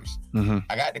New Year's. Mm-hmm.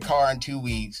 I got the car in 2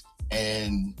 weeks,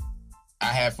 and I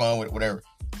had fun with it, whatever.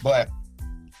 But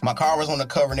my car was on the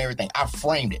cover and everything. I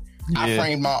framed it. Yeah. I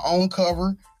framed my own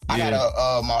cover. I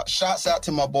got my shouts out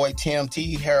to my boy Tim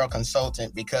T. Harold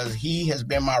Consultant, because he has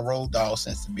been my road dog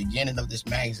since the beginning of this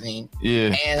magazine.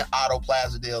 Yeah. And Auto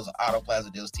Plaza Deals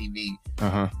TV.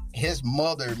 Uh-huh. His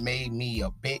mother made me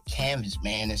a big canvas,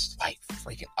 man. It's like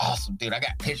freaking awesome, dude. I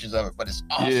got pictures of it, but it's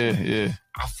awesome. Yeah.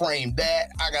 I framed that.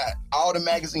 I got all the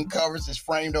magazine covers is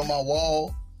framed on my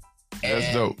wall.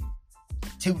 That's dope.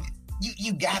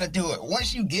 You gotta do it.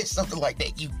 Once you get something like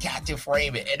that, you got to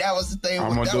frame it. And that was the thing.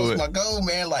 That was my goal,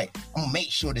 man. Like, I'm gonna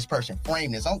make sure this person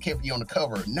framed this. I don't care if you're on the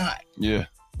cover or not. Yeah.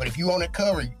 But if you on the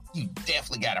cover, you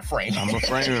definitely gotta frame it. I'm gonna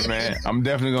frame it, man. I'm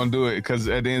definitely gonna do it, because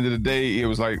at the end of the day, it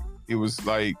was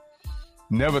like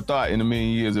never thought in a million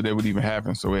years that would even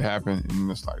happen. So it happened,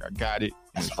 and it's like, I got it.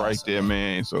 And it's right there,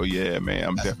 man. So yeah, man,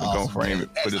 I'm definitely gonna frame it,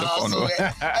 put it up on the.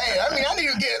 Hey, I mean, I need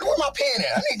to get where my pen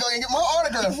at. I need to go and get my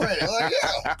autograph ready. Like,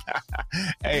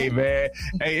 Hey, man.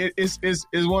 Hey, it's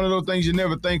one of those things you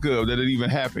never think of that it even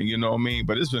happened. You know what I mean?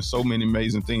 But it's been so many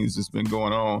amazing things that's been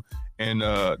going on, and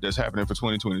that's happening for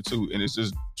 2022, and it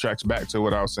just tracks back to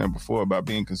what I was saying before about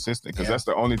being consistent, because that's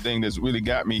the only thing that's really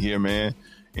got me here, man.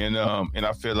 And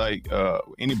I feel like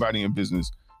anybody in business,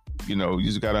 You know, you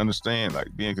just got to understand, like,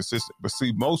 being consistent. But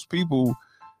see, most people,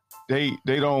 they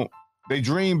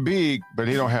dream big, but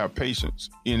they don't have patience.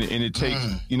 And it takes,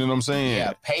 you know what I'm saying?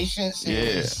 Yeah, patience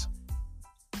is,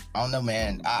 I don't know,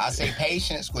 man. I say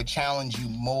patience would challenge you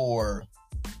more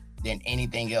than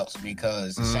anything else,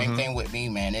 because the same thing with me,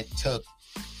 man. It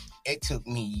took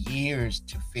me years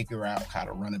to figure out how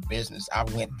to run a business. I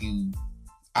went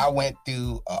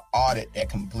through an audit that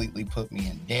completely put me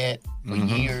in debt for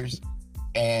years.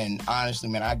 And honestly,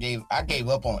 man, I gave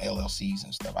up on LLCs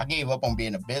and stuff. I gave up on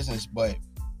being a business. But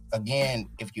again,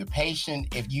 if you're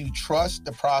patient, if you trust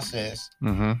the process,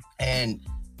 and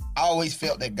I always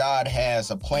felt that God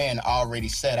has a plan already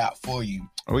set out for you.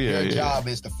 Oh yeah. Your job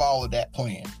is to follow that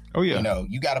plan. Oh yeah. You know,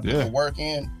 you got to put the work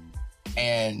in.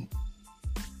 And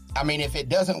I mean, if it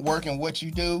doesn't work in what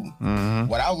you do,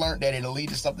 what I learned that it'll lead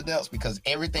to something else, because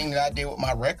everything that I did with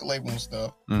my record label and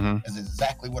stuff is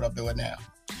exactly what I'm doing now.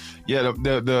 Yeah,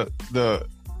 the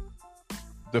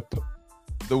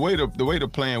way the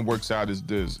plan works out is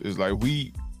this: is like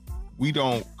we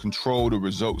don't control the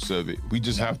results of it. We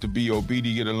just have to be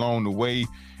obedient along the way,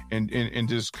 and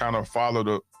just kind of follow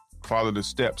the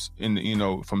steps in the, you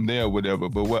know, from there, whatever.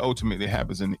 But what ultimately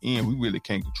happens in the end, we really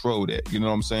can't control that. You know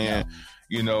what I'm saying? Yeah.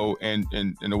 You know, and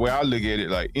the way I look at it,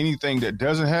 like, anything that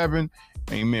doesn't happen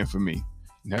ain't meant for me.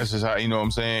 And that's just how, you know what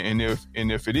I'm saying?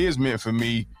 And if it is meant for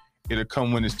me, it'll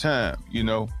come when it's time, you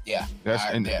know? Yeah.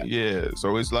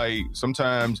 So it's like,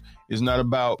 sometimes it's not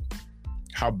about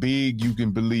how big you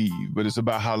can believe, but it's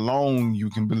about how long you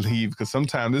can believe, because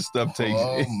sometimes this stuff takes...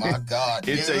 Oh, my God.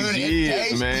 It takes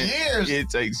years, man. It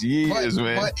takes years,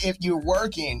 man. But if you're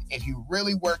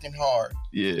really working hard,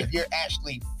 if you're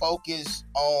actually focused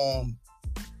on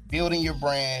building your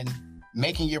brand,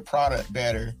 making your product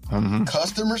better,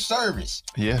 customer service.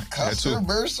 Yeah,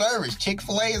 customer service.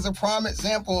 Chick-fil-A is a prime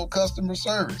example of customer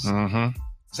service.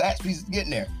 Zaxby's getting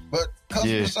there. But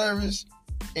customer service,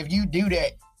 if you do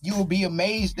that, you will be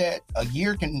amazed that a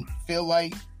year can feel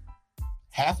like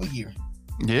half a year.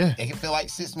 Yeah. It can feel like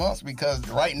 6 months, because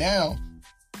right now,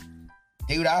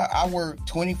 dude, I work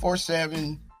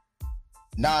 24/7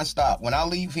 nonstop. When I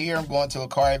leave here, I'm going to a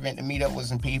car event to meet up with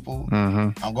some people.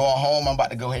 I'm going home. I'm about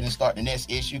to go ahead and start the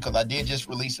next issue, because I did just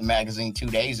release a magazine 2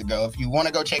 days ago. If you want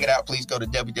to go check it out, please go to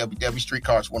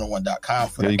www.streetcars101.com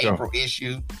for the April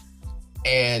issue.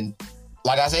 And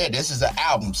like I said, this is an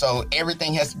album, so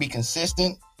everything has to be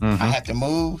consistent. I have to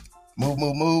move.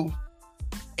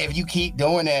 If you keep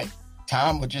doing that,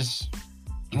 time will just...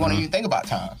 You won't even think about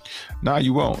time. No,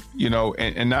 you won't. You know,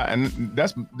 and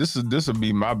this will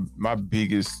be my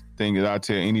biggest thing that I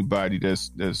tell anybody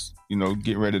that's you know,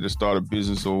 getting ready to start a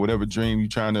business or whatever dream you're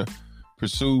trying to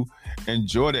pursue.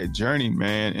 Enjoy that journey,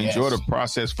 man. Enjoy the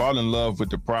process. Fall in love with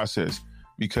the process,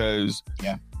 because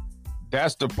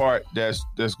that's the part that's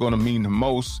going to mean the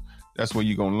most. That's where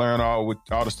you're going to learn all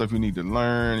the stuff you need to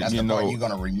learn. That's the part you're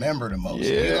going to remember the most.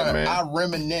 Yeah, man. I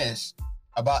reminisce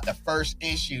about the first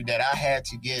issue that I had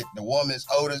to get the woman's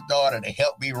oldest daughter to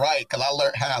help me write, because I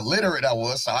learned how illiterate I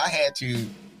was. So I had to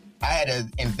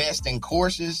invest in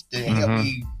courses to help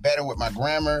me better with my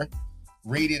grammar,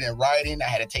 reading and writing. I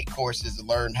had to take courses to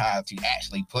learn how to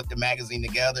actually put the magazine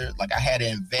together. Like, I had to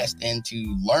invest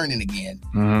into learning again.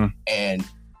 And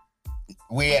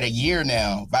we're at a year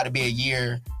now, about to be a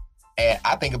year. And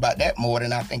I think about that more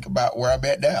than I think about where I'm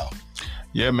at now.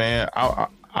 Yeah, man.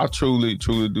 I truly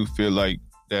do feel like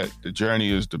that the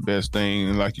journey is the best thing.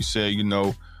 And like you said,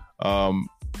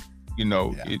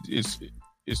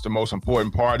 it's the most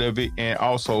important part of it. And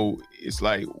also, it's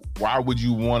like, why would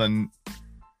you want to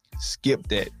skip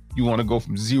that? You want to go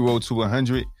from 0 to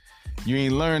 100? You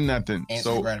ain't learned nothing.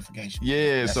 Instant gratification.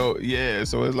 Yeah. So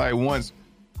it's like, once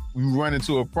we run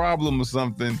into a problem or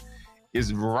something,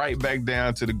 it's right back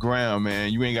down to the ground,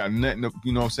 man. You ain't got nothing to,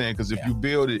 you know what I'm saying? Because if you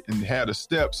build it and have the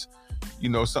steps, you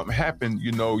know, something happened,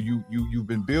 you know, you've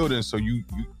been building, so you're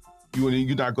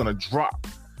not gonna drop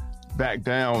back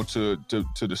down to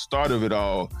the start of it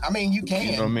all. I mean, you can.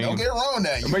 You know what I mean? Don't get it wrong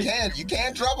now. You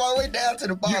can drop all the way down to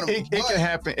the bottom. It can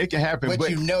happen. It can happen. But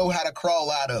you know how to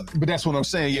crawl out of it. But that's what I'm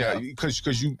saying. Yeah,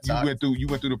 because you went through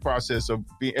the process of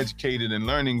being educated and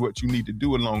learning what you need to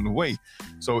do along the way.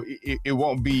 So it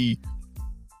won't be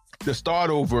the start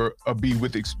over. Be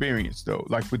with experience though,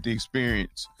 like with the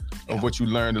experience of what you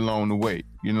learned along the way.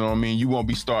 You know what I mean? You won't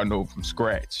be starting over from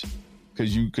scratch.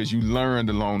 Because you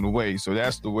learned along the way. So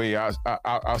that's the way I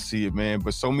see it, man.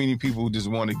 But so many people just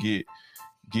want to get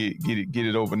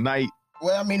it overnight.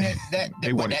 Well, I mean,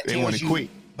 they want it quick.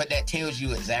 But that tells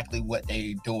you exactly what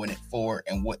they're doing it for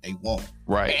and what they want.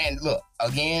 Right. And look,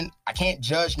 again, I can't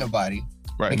judge nobody.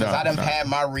 Right. Because I done had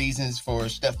my reasons for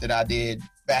stuff that I did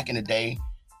back in the day.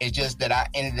 It's just that I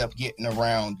ended up getting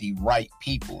around the right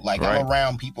people. Like Right. I'm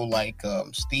around people like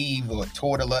Steve or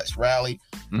Tour de Luxe Rally.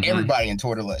 Mhm. Everybody in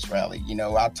Tour de Luxe Rally. You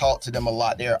know, I talk to them a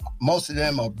lot. Most of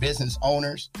them are business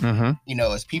owners. Mhm. You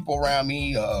know, it's people around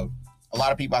me. A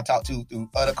lot of people I talk to through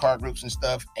other car groups and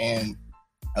stuff. And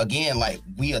again, like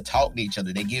we talk to each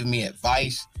other. They give me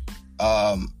advice.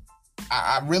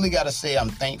 I really got to say I'm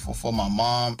thankful for my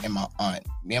mom and my aunt.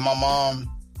 Me and my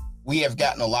mom, we have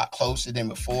gotten a lot closer than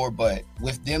before, but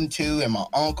with them two and my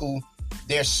uncle,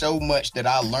 there's so much that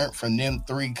I learned from them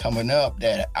three coming up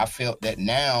that I felt that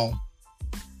now,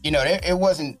 you know, it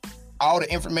wasn't all the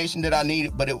information that I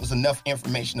needed, but it was enough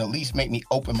information to at least make me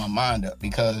open my mind up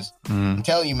because I'm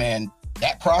telling you, man,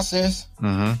 that process,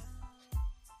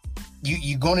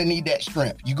 you're going to need that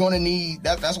strength. You're going to need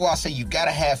that. That's why I say you got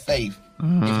to have faith.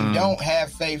 If you don't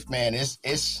have faith, man,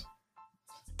 it's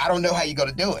I don't know how you're going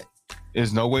to do it.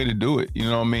 There's no way to do it. You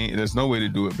know what I mean? There's no way to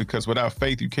do it because without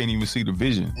faith, you can't even see the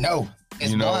vision. No,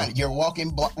 it's You know? blind. You're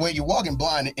walking blind. Well, you're walking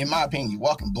blind. In my opinion, you're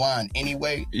walking blind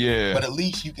anyway. Yeah. But at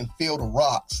least you can feel the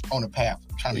rocks on the path.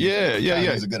 I'm trying to Yeah.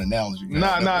 It's a good analogy.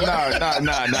 man.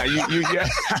 Nah. You yeah.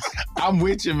 I'm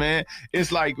with you, man.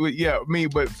 It's like,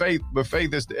 but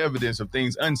faith is the evidence of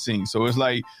things unseen. So it's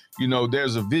like, you know,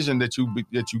 there's a vision that you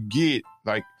get,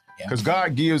 like, because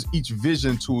God gives each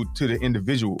vision to the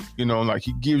individual. You know, like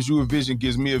He gives you a vision,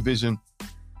 gives me a vision,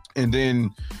 and then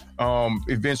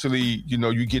eventually, you know,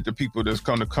 you get the people that's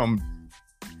going to come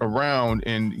around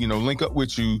and, you know, link up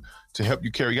with you to help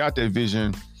you carry out that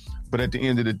vision. But at the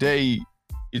end of the day,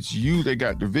 it's you that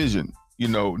got the vision. You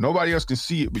know, nobody else can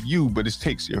see it but you, but it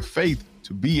takes your faith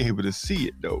to be able to see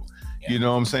it, though. Yeah. You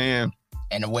know what I'm saying?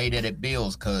 And the way that it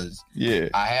builds, because Yeah.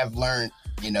 I have learned,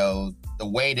 you know, the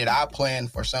way that I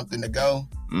planned for something to go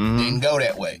Mhm. didn't go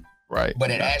that way. Right. But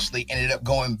it actually ended up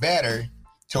going better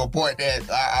to a point that,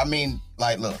 I mean,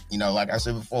 like, look, you know, like I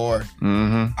said before,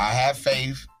 Mm-hmm. I have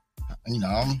faith. You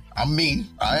know, I'm me.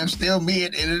 I am still me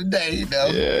at the end of the day, you know.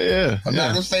 Yeah. I'm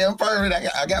not going to say I'm perfect.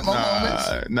 I got my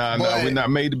moments. Nah. But- We're not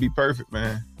made to be perfect,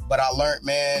 man. But I learned,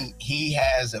 man, he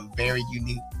has a very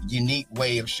unique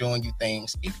way of showing you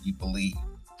things if you believe.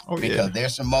 Oh, Because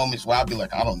there's some moments where I'll be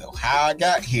like, I don't know how I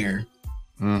got here,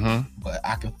 Mm-hmm. but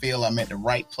I can feel I'm at the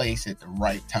right place at the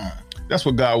right time. That's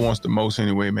what God wants the most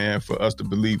anyway, man, for us to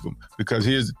believe Him. Because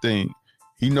here's the thing.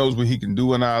 He knows what He can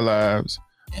do in our lives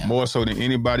Yeah. more so than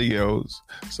anybody else.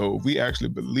 So if we actually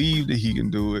believe that He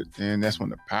can do it, then that's when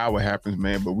the power happens,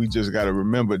 man. But we just got to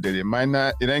remember that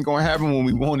it ain't going to happen when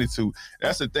we want it to.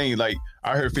 That's the thing. Like,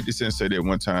 I heard 50 Cent say that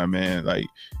one time, man. Like,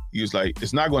 he was like,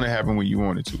 it's not going to happen when you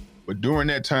want it to. But during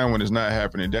that time when it's not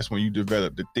happening, that's when you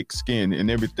develop the thick skin and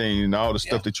everything and all the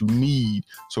stuff that you need.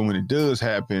 So when it does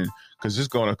happen, because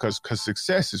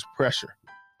success is pressure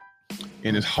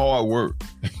and it's hard work.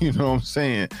 You know what I'm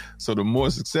saying? So the more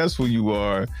successful you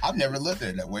are, I've never looked at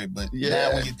it that way, but Yeah.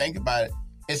 now when you think about it,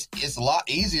 it's a lot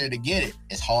easier to get it.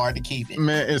 It's hard to keep it.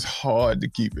 man, it's hard to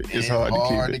keep it. It's hard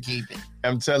to keep it.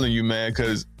 I'm telling you, man,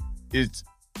 because it's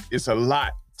a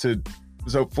lot to.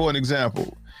 So for an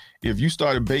example, if you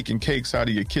started baking cakes out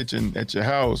of your kitchen at your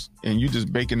house and you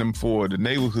just baking them for the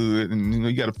neighborhood and, you know,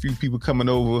 you got a few people coming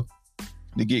over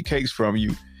to get cakes from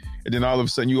you, and then all of a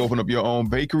sudden you open up your own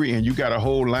bakery and you got a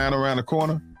whole line around the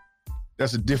corner,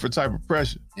 that's a different type of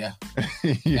pressure. Yeah.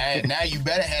 Now you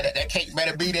better have it. That cake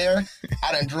better be there.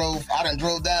 I done drove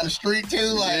down the street too.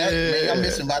 Like, man, I'm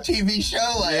missing my TV show.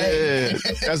 Like,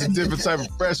 Yeah, that's a different type of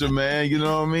pressure, man. You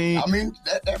know what I mean? I mean,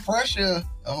 that pressure.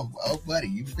 Oh, buddy,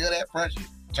 you feel that pressure?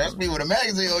 Trust me, with a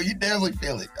magazine, you definitely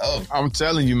feel it. Oh, I'm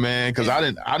telling you, man, because I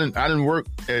didn't work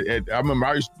at. I remember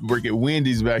I used to work at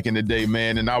Wendy's back in the day,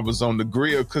 man, and I was on the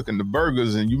grill cooking the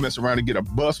burgers, and you mess around and get a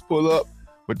bus pull up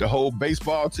with the whole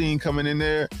baseball team coming in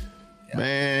there. Yeah.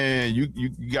 Man, you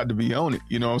got to be on it.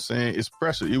 You know what I'm saying? It's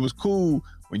pressure. It was cool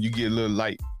when you get a little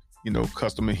light, you know,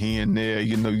 customer here and there.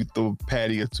 You know, you throw a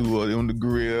patty or two on the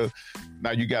grill.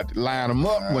 Now you got to line them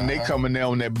up when they coming there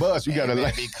on that bus. You got to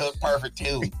be cooked perfect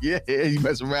too. Yeah, you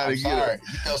mess around I'm and sorry. get it.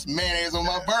 You throw some mayonnaise on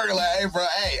my burger, like, hey, bro,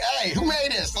 hey, who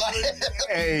made this? Like,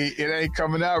 Hey, it ain't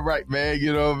coming out right, man.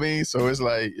 You know what I mean? So it's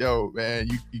like, yo, man,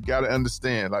 you got to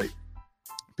understand, like,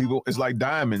 people, it's like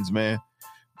diamonds, man.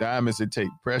 Diamonds, it take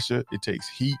pressure, it takes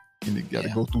heat, and it got to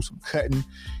go through some cutting.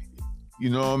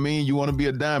 You know what I mean? You want to be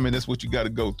a diamond, that's what you got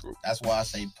to go through. That's why I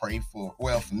say pray for.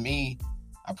 Well, for me,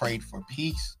 I prayed for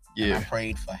peace. Yeah. And I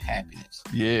prayed for happiness.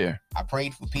 Yeah, I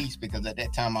prayed for peace because at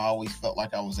that time I always felt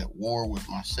like I was at war with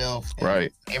myself. And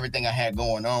right. everything I had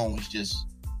going on was just,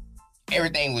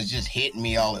 everything was just hitting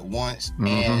me all at once. Mhm.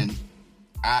 And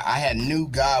I had knew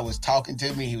God was talking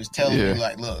to me. He was telling Yeah. me,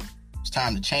 like, look, it's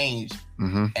time to change.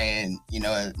 And,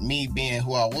 me being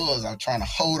who I was trying to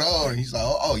hold on. And he's like,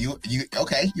 oh, you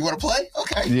okay? You want to play?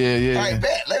 Okay. Yeah. All right,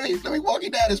 bet. Let me walk you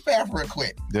down this path real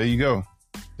quick. There you go.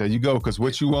 Because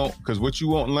what you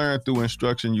won't learn through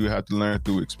instruction, you have to learn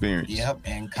through experience. Yep,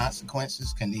 and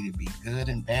consequences can either be good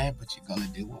and bad, but you're gonna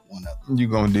deal with one of them.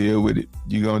 You're gonna deal with it.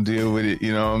 You know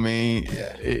what I mean?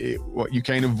 Yeah. You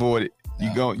can't avoid it.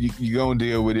 No. You gonna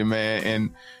deal with it,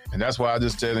 man. And that's why I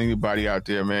just tell anybody out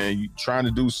there, man. You trying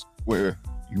to do where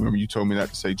you remember you told me not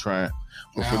to say trying,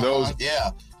 but for those,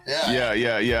 yeah.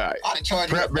 I charge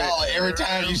you $1 every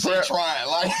time you say trying.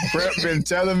 Like Prep been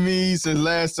telling me since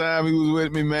last time he was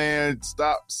with me, man.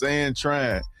 Stop saying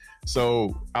trying.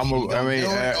 So ain't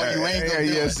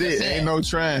no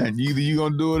trying. Either you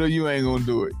gonna do it or you ain't gonna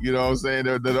do it. You know what I'm saying?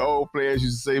 The old players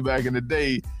used to say back in the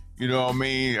day. You know what I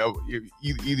mean?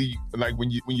 Either like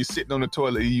when you're sitting on the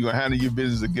toilet, you gonna handle your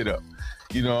business or get up.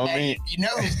 You know what I mean? You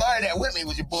know who started that with me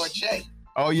was your boy Jay.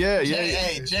 Oh yeah.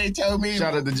 Hey, Jay told me.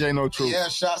 Shout out to Jay No Truth. Yeah,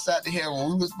 shouts out to him. When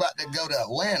we was about to go to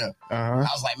Atlanta, I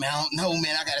was like, man, I don't know,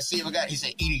 man. I gotta see if I got. He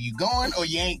said, either you going or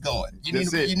you ain't going. You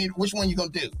need which one you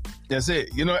gonna do? That's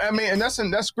it. You know, I mean, and that's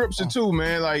scripture too,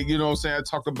 man. Like, you know what I'm saying?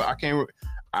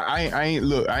 I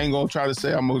ain't gonna try to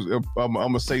say I'm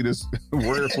gonna say this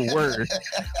word for word,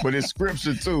 but it's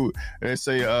scripture too. They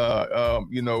say, for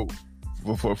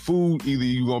food, either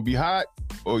you gonna be hot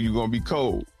or you gonna be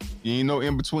cold. You ain't no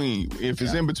in between. If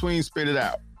it's in between, spit it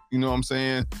out. You know what I'm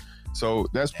saying? So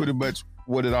that's pretty much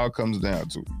what it all comes down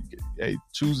to. Hey,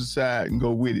 choose a side and go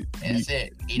with it. That's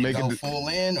it. Either go full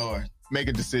in or make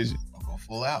a decision. Or go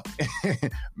full out.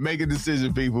 Make a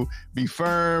decision, people. Be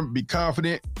firm. Be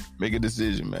confident. Make a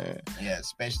decision, man. Yeah,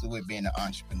 especially with being an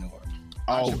entrepreneur.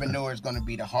 Entrepreneur is going to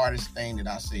be the hardest thing that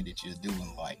I say that you do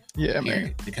in life. Yeah,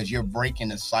 man. Because you're breaking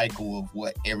the cycle of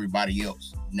what everybody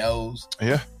else knows.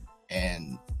 Yeah.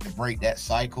 And to break that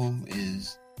cycle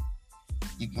is,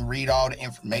 you can read all the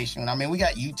information. I mean, we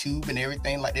got YouTube and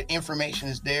everything. Like, the information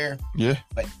is there. Yeah.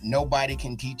 But nobody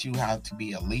can teach you how to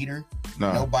be a leader.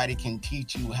 No. Nobody can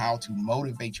teach you how to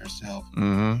motivate yourself.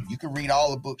 Mm-hmm. You can read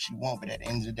all the books you want, but at the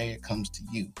end of the day, it comes to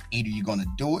you. Either you're going to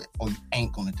do it or you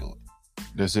ain't going to do it.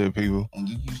 That's it, people. When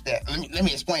you use that, let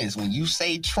me explain this. When you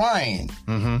say trying,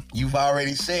 you've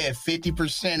already said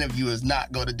 50% of you is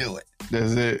not going to do it.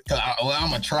 That's it. I'm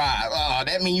going to try. Oh,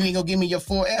 that means you ain't going to give me your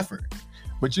full effort.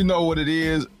 But you know what it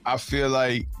is? I feel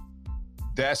like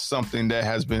that's something that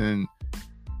has been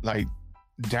like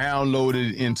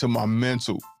downloaded into my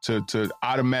mental to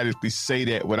automatically say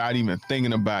that without even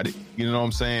thinking about it. You know what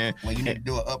I'm saying? Well, you need to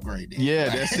do an upgrade then. Yeah,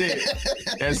 that's it.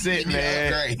 That's it,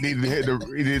 man. Need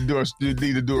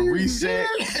to do a reset,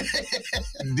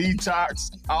 detox,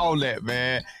 all that,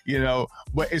 man. You know,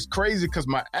 but it's crazy because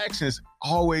my actions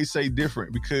always say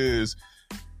different because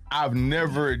I've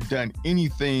never done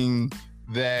anything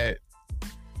that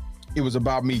it was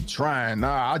about me trying.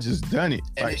 Nah, I just done it.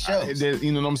 And like, it shows.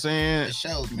 You know what I'm saying? It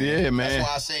shows, man. Yeah, man. That's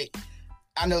why I say,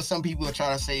 I know some people are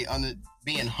trying to say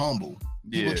being humble.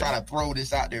 People try to throw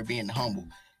this out there, being humble.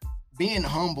 Being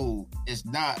humble is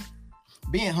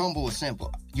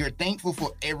simple. You're thankful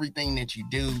for everything that you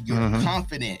do. You're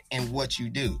confident in what you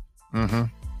do.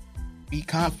 Be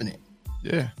confident.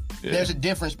 Yeah. There's a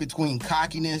difference between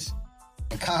cockiness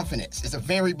and confidence. It's a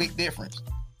very big difference.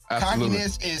 Absolutely.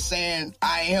 Cockiness is saying,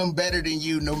 I am better than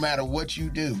you no matter what you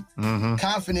do.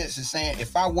 Confidence is saying,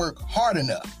 if I work hard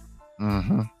enough,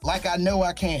 like I know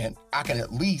I can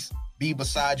at least be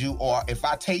beside you. Or if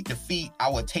I take defeat, I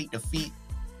would take defeat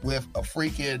with a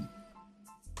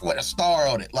star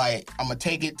on it. Like, I'm going to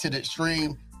take it to the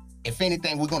extreme. If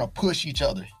anything, we're going to push each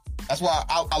other. That's why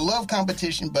I love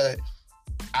competition, but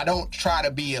I don't try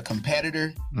to be a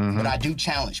competitor, but I do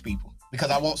challenge people. Because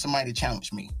I want somebody to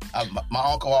challenge me. My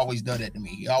uncle always done that to me.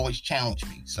 He always challenged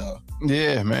me. So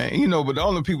yeah, man. You know, but the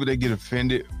only people that get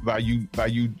offended by you,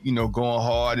 going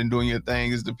hard and doing your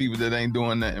thing is the people that ain't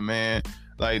doing nothing, man.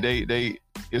 Like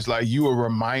it's like you a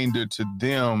reminder to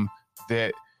them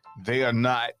that they are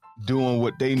not doing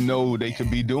what they know they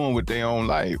could be doing with their own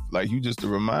life. Like, you just a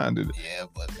reminder. Yeah,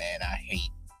 but man, I hate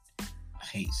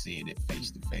seeing it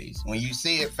face to face. When you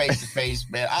see it face to face,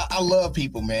 man, I love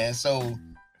people, man. So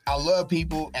I love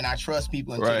people and I trust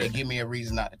people until they give me a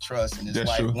reason not to trust. And it's That's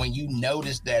like true. When you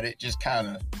notice that, it just kind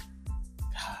of,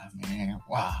 man,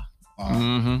 wow.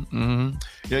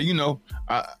 Yeah, you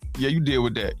deal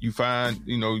with that. You find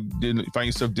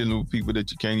yourself dealing with people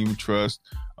that you can't even trust.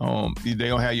 They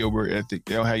don't have your work ethic.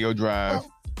 They don't have your drive.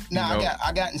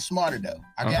 I gotten smarter though.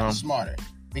 I gotten smarter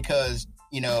because,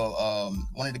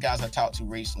 one of the guys I talked to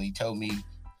recently told me,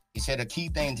 he said a key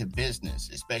thing to business,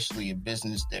 especially a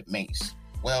business that makes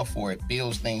well for it,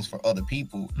 builds things for other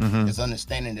people, is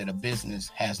understanding that a business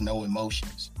has no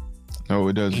emotions. No,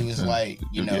 it doesn't. He was like,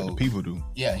 you know, the people do.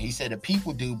 Yeah, he said the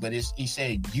people do, but he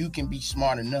said you can be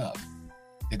smart enough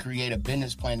to create a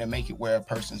business plan to make it where a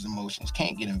person's emotions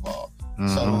can't get involved.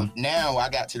 So now I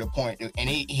got to the point, and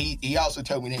he also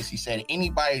told me this. He said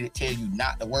anybody that tell you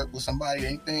not to work with somebody or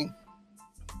anything,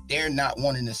 they're not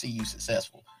wanting to see you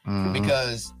successful,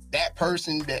 because that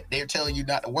person that they're telling you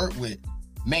not to work with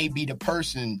may be the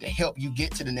person to help you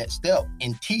get to the next step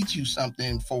and teach you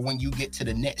something for when you get to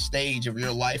the next stage of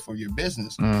your life or your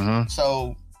business.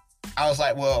 So I was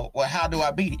like, well, how do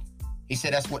I beat it? He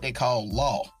said that's what they call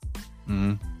law.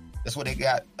 That's what they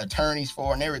got attorneys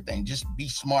for and everything. Just be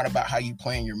smart about how you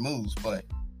plan your moves, but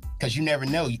because you never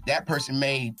know, that person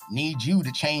may need you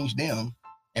to change them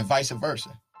and vice versa.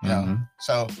 You know?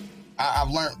 So I've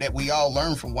learned that we all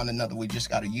learn from one another. We just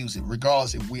got to use it,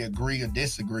 regardless if we agree or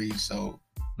disagree. So,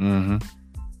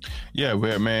 yeah,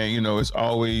 well, man, you know, it's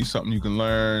always something you can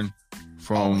learn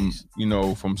from, you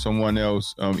know, from someone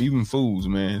else. Even fools,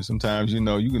 man. Sometimes, you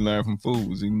know, you can learn from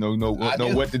fools. You know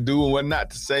what to do and what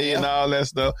not to say and all that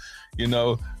stuff. You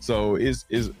know, so it's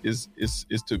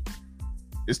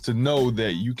to know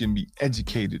that you can be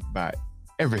educated by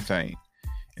everything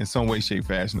in some way, shape,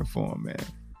 fashion, or form, man.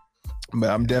 But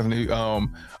I'm definitely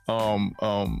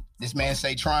this man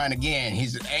say trying again.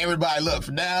 He's everybody look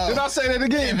for now. Did I say that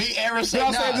again? If he ever say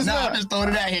I'm just throwing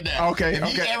it out here now. Okay. If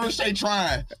he ever say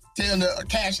trying, tell him the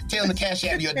cash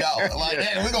out your dog. Like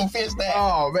that, we're gonna fix that.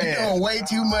 Oh man. You're doing way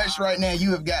too much right now.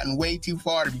 You have gotten way too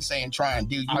far to be saying trying,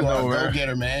 dude. You are a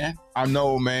go-getter, man. I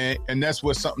know, man. And that's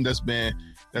what something that's been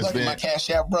Look at my cash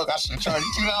out broke. I should charge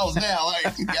you $2 now. Like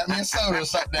got me a soda or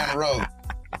something down the road.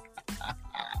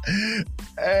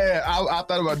 Hey, I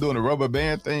thought about doing a rubber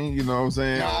band thing, you know what I'm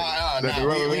saying? No.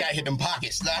 We gotta hit them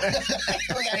pockets. We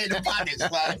gotta hit them pockets.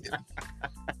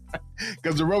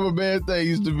 Because the rubber band thing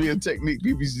used to be a technique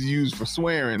people used to use for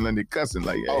swearing when they cussing.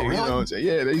 Like, hey, really? You know what I'm saying?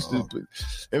 Yeah, they used to put,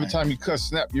 every time you cuss,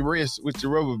 snap your wrist with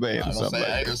your rubber band or something.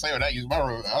 I ain't gonna say when I use my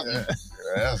rubber band.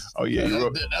 Oh, yeah.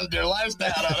 That's their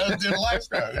lifestyle. That's their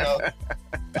lifestyle, you know?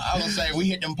 I was gonna say, we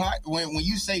hit them pockets. When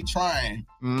you say trying,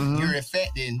 you're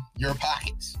affecting your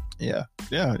pockets. Yeah.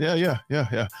 I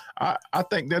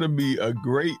think that'll be a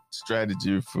great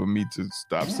strategy for me to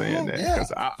stop saying that,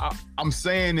 because I'm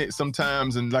saying it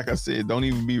sometimes, and like I said, don't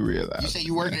even be realized. You say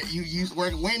you work at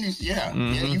Wendy's, yeah.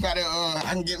 You gotta.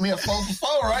 I can get me a 4 for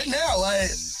 $4 right now,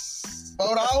 like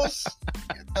 $4.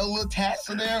 A little tax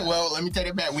in there. Well, let me take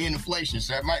it back. We in inflation,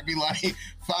 so that might be like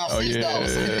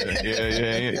 $5-6.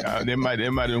 Yeah. They might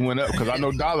have went up, because I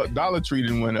know Dollar Tree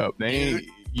didn't went up.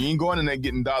 You ain't going in there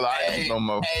getting dollar items no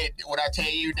more. Hey, when I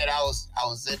tell you that I was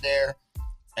sitting there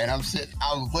and I was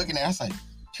looking at it, I was like,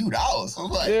 $2. I was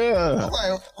like,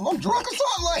 I'm drunk or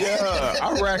something like that. Yeah,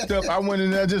 I racked up. I went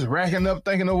in there just racking up,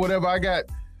 thinking of whatever I got.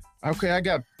 Okay, I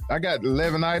got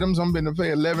 11 items. I'm going to pay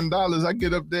 $11. I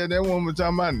get up there, that one was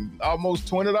talking about almost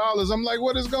 $20. I'm like,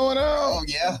 what is going on? Oh,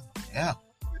 yeah.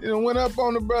 It went up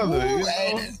on the brother. Ooh,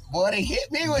 boy, they hit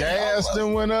me with gas.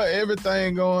 Then went up.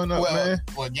 Everything going up, man.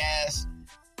 Well, gas.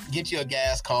 Get you a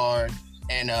gas card,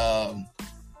 and I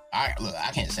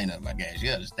can't say nothing about gas.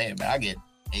 You understand, but I get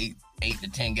 8 to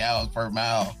 10 gallons per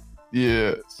mile.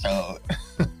 Yeah. So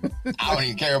I don't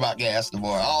even care about gas no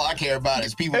more. All I care about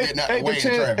is people getting out the way in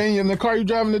traffic. And in the car you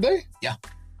driving today? Yeah.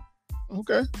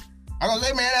 Okay. I'm gonna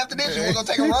say, man, after this, we're gonna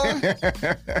take a run.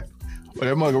 Well,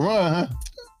 that mug a run, huh?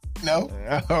 No.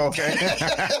 Okay.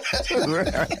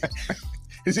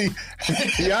 He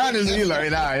honest, he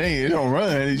like, nah, it don't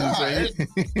run. He just say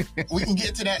we can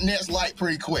get to that next light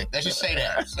pretty quick. Let's just say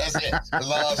that. That's it. That's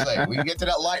all I'll say. We can get to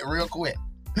that light real quick.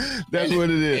 That's what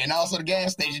it is. And also the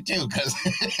gas station too, because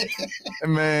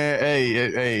man,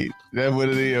 hey, that's what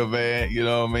it is, man. You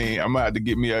know what I mean? I'm about to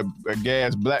get me a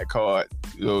gas black card.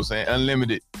 You know what I'm saying?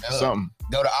 Unlimited something.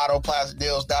 Go to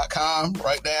autoplasticdeals.com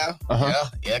right there. Yeah,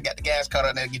 I got the gas card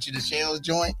out there. Get you the Shells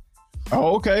joint.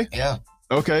 Oh, okay. Yeah.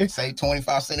 Okay. Say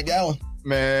 25 cents a gallon.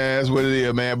 Man, that's what it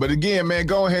is, man. But again, man,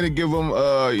 go ahead and give them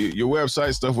your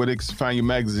website stuff where they can find your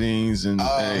magazines and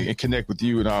connect with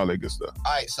you and all that good stuff.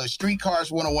 All right, so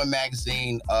Streetcars 101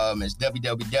 magazine is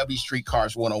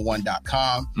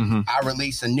www.streetcars101.com. I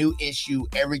release a new issue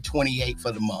every 28th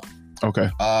for the month. Okay.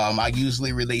 I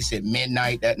usually release at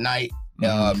midnight that night.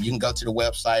 You can go to the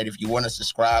website if you want to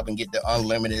subscribe and get the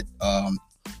unlimited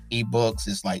ebooks.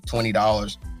 It's like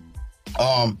 $20.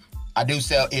 I do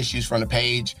sell issues from the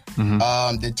page.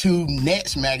 The 2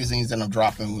 next magazines that I'm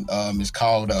dropping is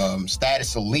called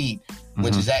Status Elite,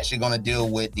 which is actually going to deal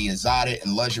with the exotic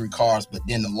and luxury cars, but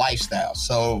then the lifestyle.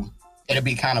 So it'll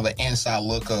be kind of an inside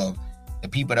look of the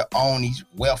people that own these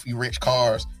wealthy, rich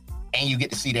cars, and you get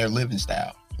to see their living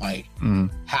style, like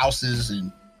houses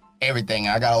and everything.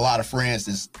 I got a lot of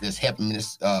friends that's helping me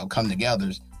this come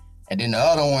together. And then the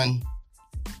other one,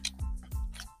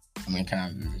 I mean,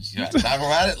 kind of talk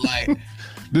about it, like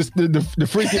the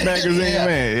Freaky magazine, yeah.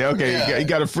 Man. Okay, Yeah. You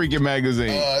got a Freaky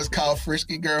magazine. It's called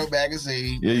Frisky Girl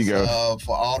Magazine. There you go.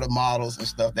 For all the models and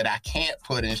stuff that I can't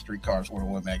put in Streetcars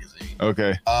 101 magazine.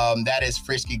 Okay. That is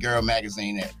Frisky Girl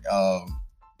Magazine at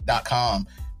 .com.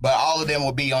 But all of them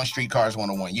will be on Streetcars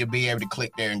 101. You'll be able to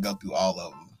click there and go through all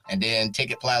of them. And then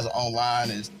Ticket Plaza Online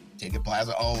is Ticket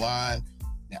Plaza Online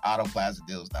and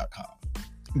AutoPlazaDeals.com.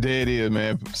 There it is,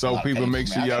 man. So people make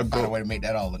sure y'all find a go. way to make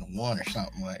that all in one or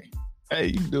something like. Hey,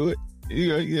 you do it.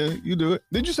 Yeah, you do it.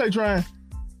 Did you say trying?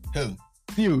 Who?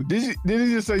 You did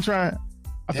he just say trying?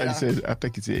 I Did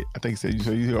think he said you.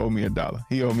 So you owe me $1.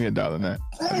 He owe me $1 now.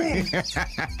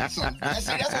 That's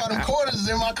why them quarters is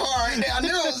in my car right there. I knew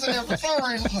it was in there for some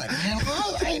reason. I'm like, man, bro,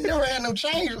 I ain't never had no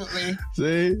change with me.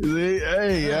 See,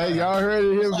 hey, y'all heard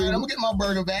it here. Like, I'm gonna get my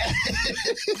burger back.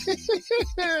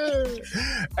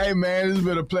 Hey man, it's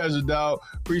been a pleasure, dog.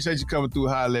 Appreciate you coming through.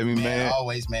 Holler at me, man.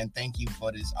 Always, man. Thank you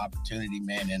for this opportunity,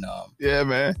 man. And yeah,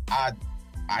 man.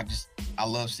 I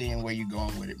love seeing where you're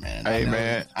going with it, man. Hey,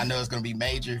 man. I know it's gonna be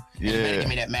major. Yeah. You better give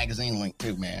me that magazine link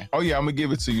too, man. Oh yeah, I'm gonna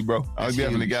give it to you, bro. I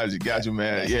definitely got you,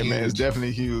 man. That's yeah, man, huge. it's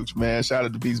definitely huge, man. Shout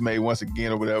out to Beats Made once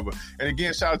again or whatever. And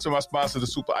again, shout out to my sponsor, the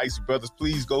Super Icy Brothers.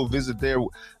 Please go visit their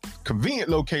convenient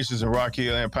locations in Rock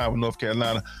Hill and Pineville, North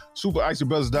Carolina.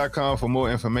 SuperIcyBrothers.com for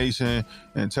more information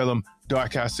and tell them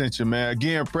Dark Eye sent you, man.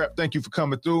 Again, Prep, thank you for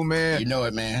coming through, man. You know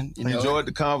it, man. Enjoyed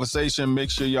the conversation. Make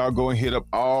sure y'all go and hit up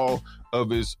all of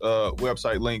his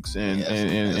website links and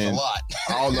a lot.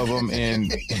 all of them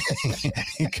and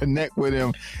connect with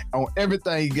him on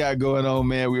everything he got going on,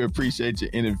 man. We appreciate you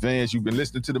in advance. You've been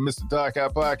listening to the Mr. Dark Eye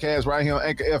podcast right here on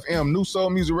Anchor FM, New Soul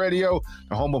Music Radio,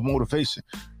 the home of motivation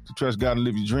to trust God and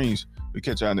live your dreams. We'll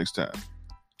catch y'all next time.